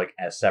not just like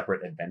a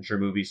separate adventure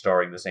movie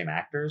starring the same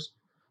actors,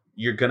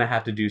 you're gonna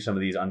have to do some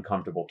of these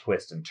uncomfortable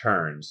twists and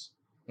turns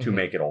to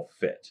make it all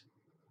fit.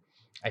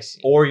 I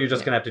see. Or you're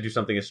just gonna have to do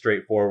something as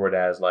straightforward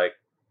as like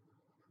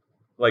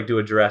do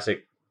a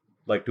Jurassic,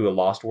 do a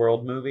Lost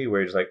World movie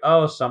where you're just like,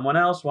 oh, someone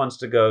else wants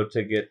to go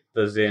to get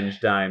the Zinj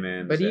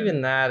diamonds. But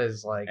even that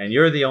is like... And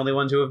you're the only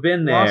ones who have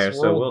been there,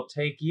 so we'll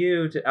take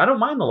you to... I don't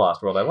mind the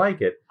Lost World, I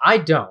like it. I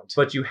don't.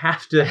 But you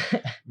have to...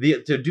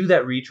 to do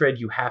that retread,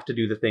 you have to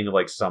do the thing of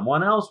like,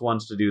 someone else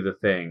wants to do the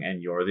thing,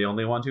 and you're the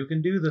only one who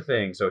can do the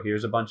thing, so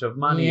here's a bunch of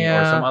money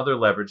or some other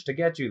leverage to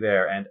get you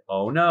there, and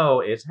oh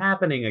no, it's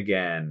happening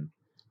again.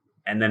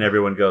 And then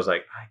everyone goes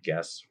like, I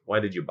guess, why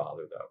did you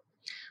bother though?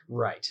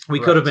 Right. We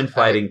could have been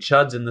fighting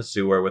chuds in the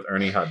sewer with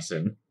Ernie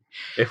Hudson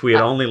if we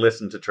had only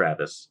listened to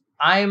Travis.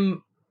 I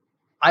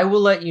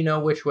will let you know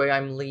which way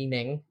I'm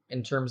leaning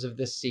in terms of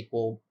this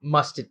sequel.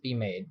 Must it be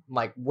made?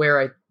 Like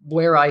where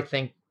I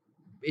think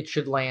it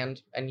should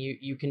land, and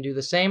you can do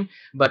the same.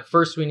 But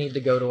first we need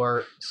to go to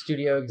our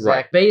studio exec.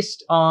 Right.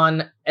 Based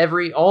on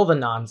all the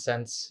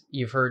nonsense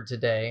you've heard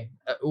today,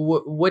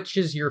 which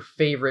is your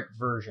favorite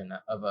version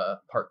of a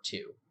part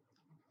 2?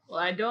 Well,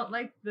 I don't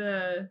like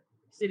the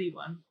city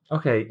one.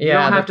 Okay, you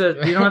don't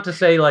have to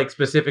say like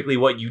specifically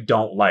what you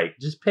don't like.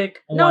 Just pick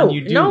one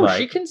you do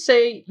like. You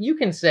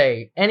can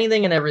say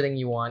anything and everything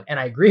you want, and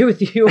I agree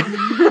with you.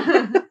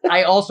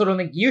 I also don't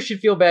think you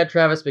should feel bad,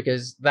 Travis,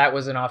 because that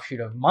was an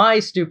offshoot of my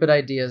stupid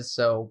ideas,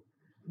 so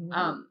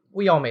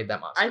we all made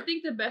that monster. I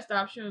think the best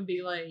option would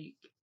be like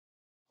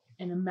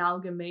an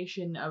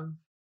amalgamation of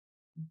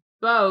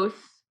both.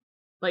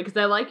 Like,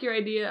 because I like your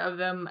idea of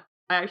them.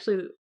 I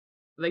actually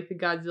like the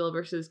Godzilla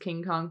versus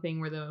King Kong thing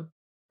where the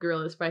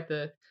gorillas fight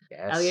the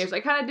alligators. I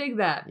kind of dig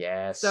that.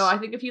 Yes. So I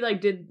think if you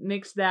did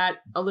mix that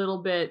a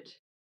little bit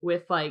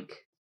with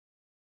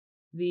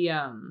the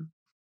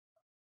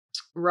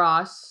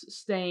Ross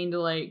staying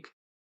to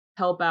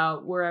help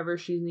out wherever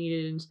she's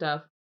needed and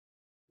stuff,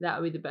 that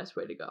would be the best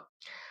way to go.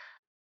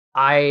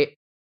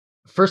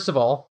 First of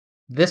all,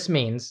 this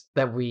means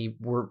that we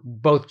were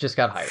both just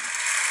got hired.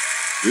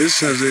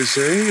 This, as they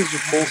say, is a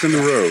fork in the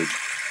road.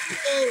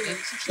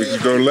 We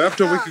could go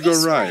left or we could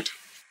go right.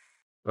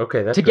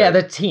 Okay, that's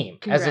together, great. team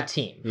Congrats. as a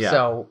team. Yeah.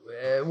 So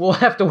we'll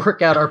have to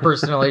work out our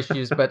personal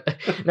issues, but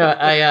no,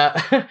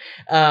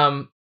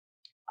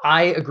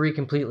 I agree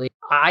completely.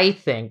 I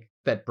think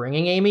that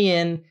bringing Amy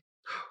in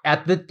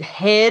at the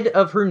head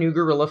of her new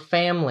gorilla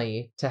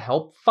family to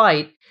help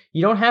fight,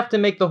 you don't have to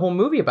make the whole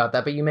movie about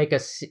that, but you make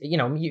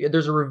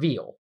there's a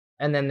reveal.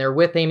 And then they're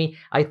with Amy.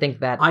 I think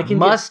that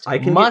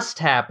must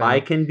happen.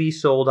 I can be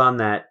sold on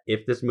that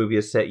if this movie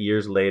is set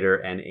years later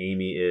and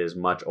Amy is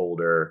much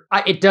older.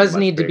 It does much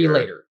need to be bigger.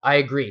 later. I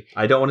agree.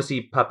 I don't want to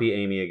see puppy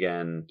Amy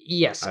again.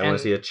 Yes. I want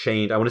to see a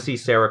change. I want to see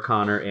Sarah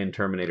Connor in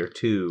Terminator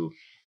 2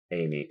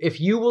 Amy. If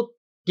you will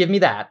give me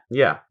that,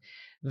 Yeah.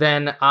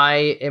 then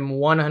I am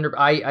 100.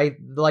 I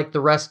like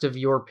the rest of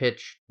your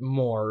pitch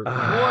more.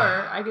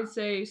 Or I could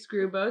say,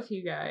 screw both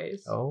you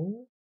guys.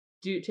 Oh.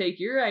 Take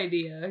your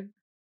idea,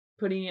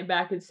 putting it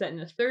back and set in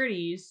the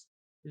 30s.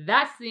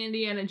 That's the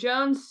Indiana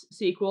Jones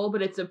sequel,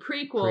 but it's a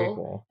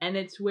prequel. And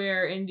it's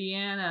where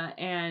Indiana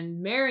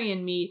and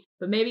Marion meet,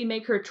 but maybe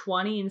make her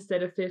 20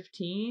 instead of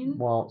 15.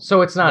 Well,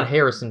 So it's not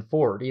Harrison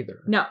Ford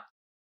either. No.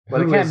 but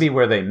it Who can't is- be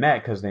where they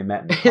met because they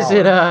met in Is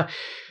college. it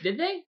Did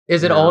they?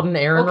 Is it No. Alden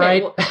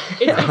Ehrenreich? Well,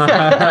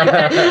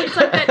 it's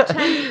like that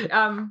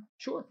 10,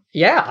 sure.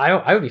 Yeah,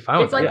 I would be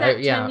fine It's with like that. that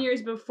 10 Yeah.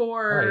 years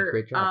before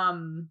great job.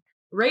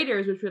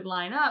 Raiders, which would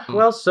line up.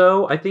 Well,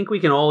 so I think we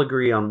can all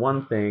agree on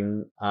one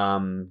thing.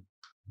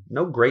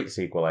 No great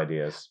sequel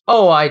ideas.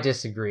 Oh, I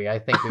disagree. I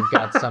think we've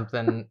got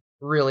something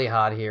really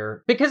hot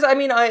here because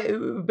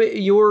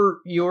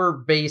your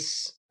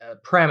base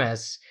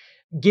premise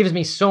gives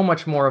me so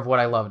much more of what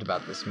I loved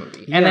about this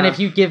movie. And then Yeah. if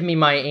you give me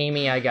my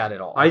Amy, I got it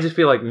all. I just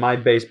feel like my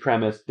base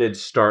premise did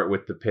start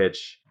with the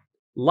pitch,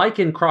 like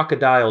in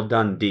Crocodile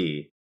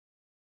Dundee,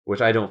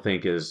 which I don't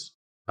think is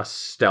a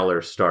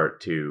stellar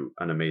start to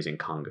an amazing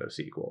Congo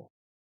sequel.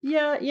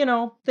 Yeah,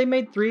 they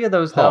made 3 of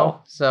those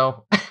Paul.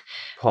 though,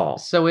 Paul,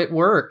 so it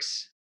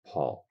works.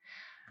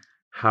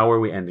 how are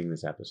we ending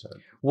this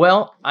episode?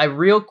 Well, I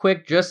real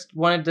quick just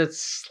wanted to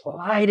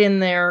slide in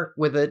there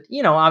with a,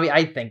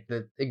 I think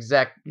that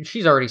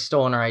she's already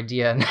stolen her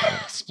idea and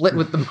split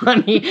with the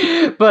money,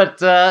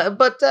 but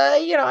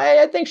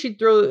I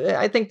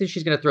think that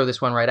she's going to throw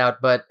this one right out,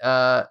 but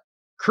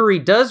Curry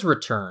does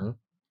return,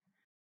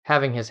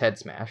 having his head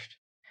smashed,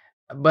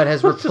 but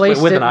has Just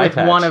replaced with it an eye with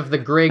patch. one of the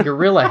gray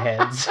gorilla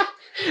heads.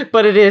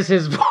 But it is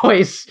his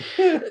voice.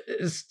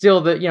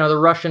 Still, the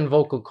Russian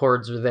vocal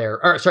cords are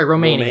there. Or sorry,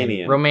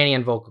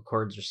 Romanian vocal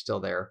cords are still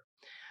there.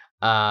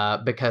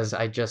 Because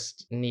I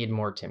just need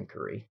more Tim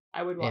Curry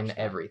I would watch in that.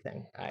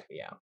 everything.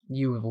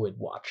 You would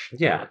watch.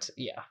 Yeah. that.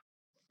 Yeah.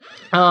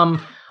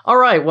 All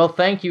right. Well,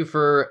 thank you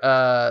for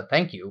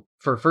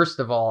first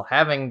of all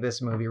having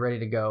this movie ready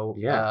to go.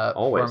 Yeah,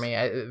 always. For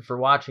me for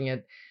watching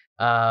it.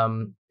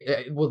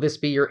 Will this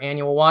be your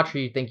annual watch, or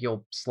you think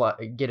you'll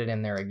get it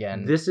in there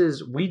again?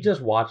 We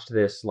just watched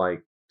this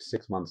like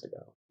 6 months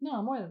ago.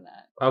 No, more than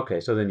that. Okay,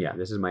 so then yeah,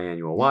 this is my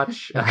annual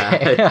watch.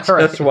 Okay, I all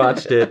right. just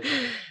watched it.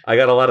 I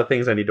got a lot of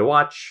things I need to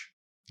watch.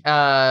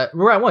 Right.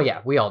 Well,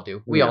 yeah, we all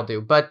do. Yeah. All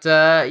do. But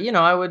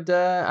I would.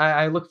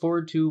 I look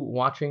forward to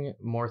watching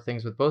more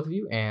things with both of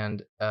you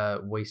and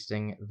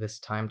wasting this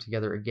time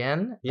together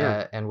again.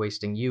 Yeah. And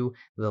wasting you,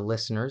 the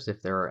listeners,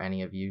 if there are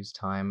any of you's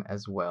time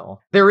as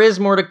well. There is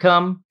more to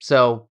come,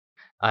 so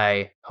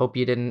I hope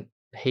you didn't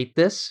hate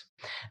this.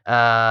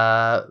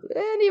 And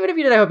even if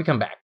you did, I hope you come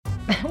back.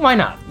 Why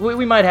not?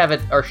 We might have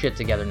our shit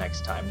together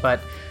next time.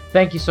 But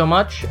thank you so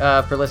much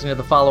for listening to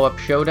the follow-up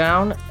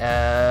showdown.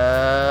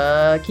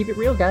 Keep it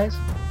real, guys.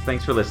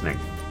 Thanks for listening.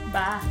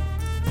 Bye.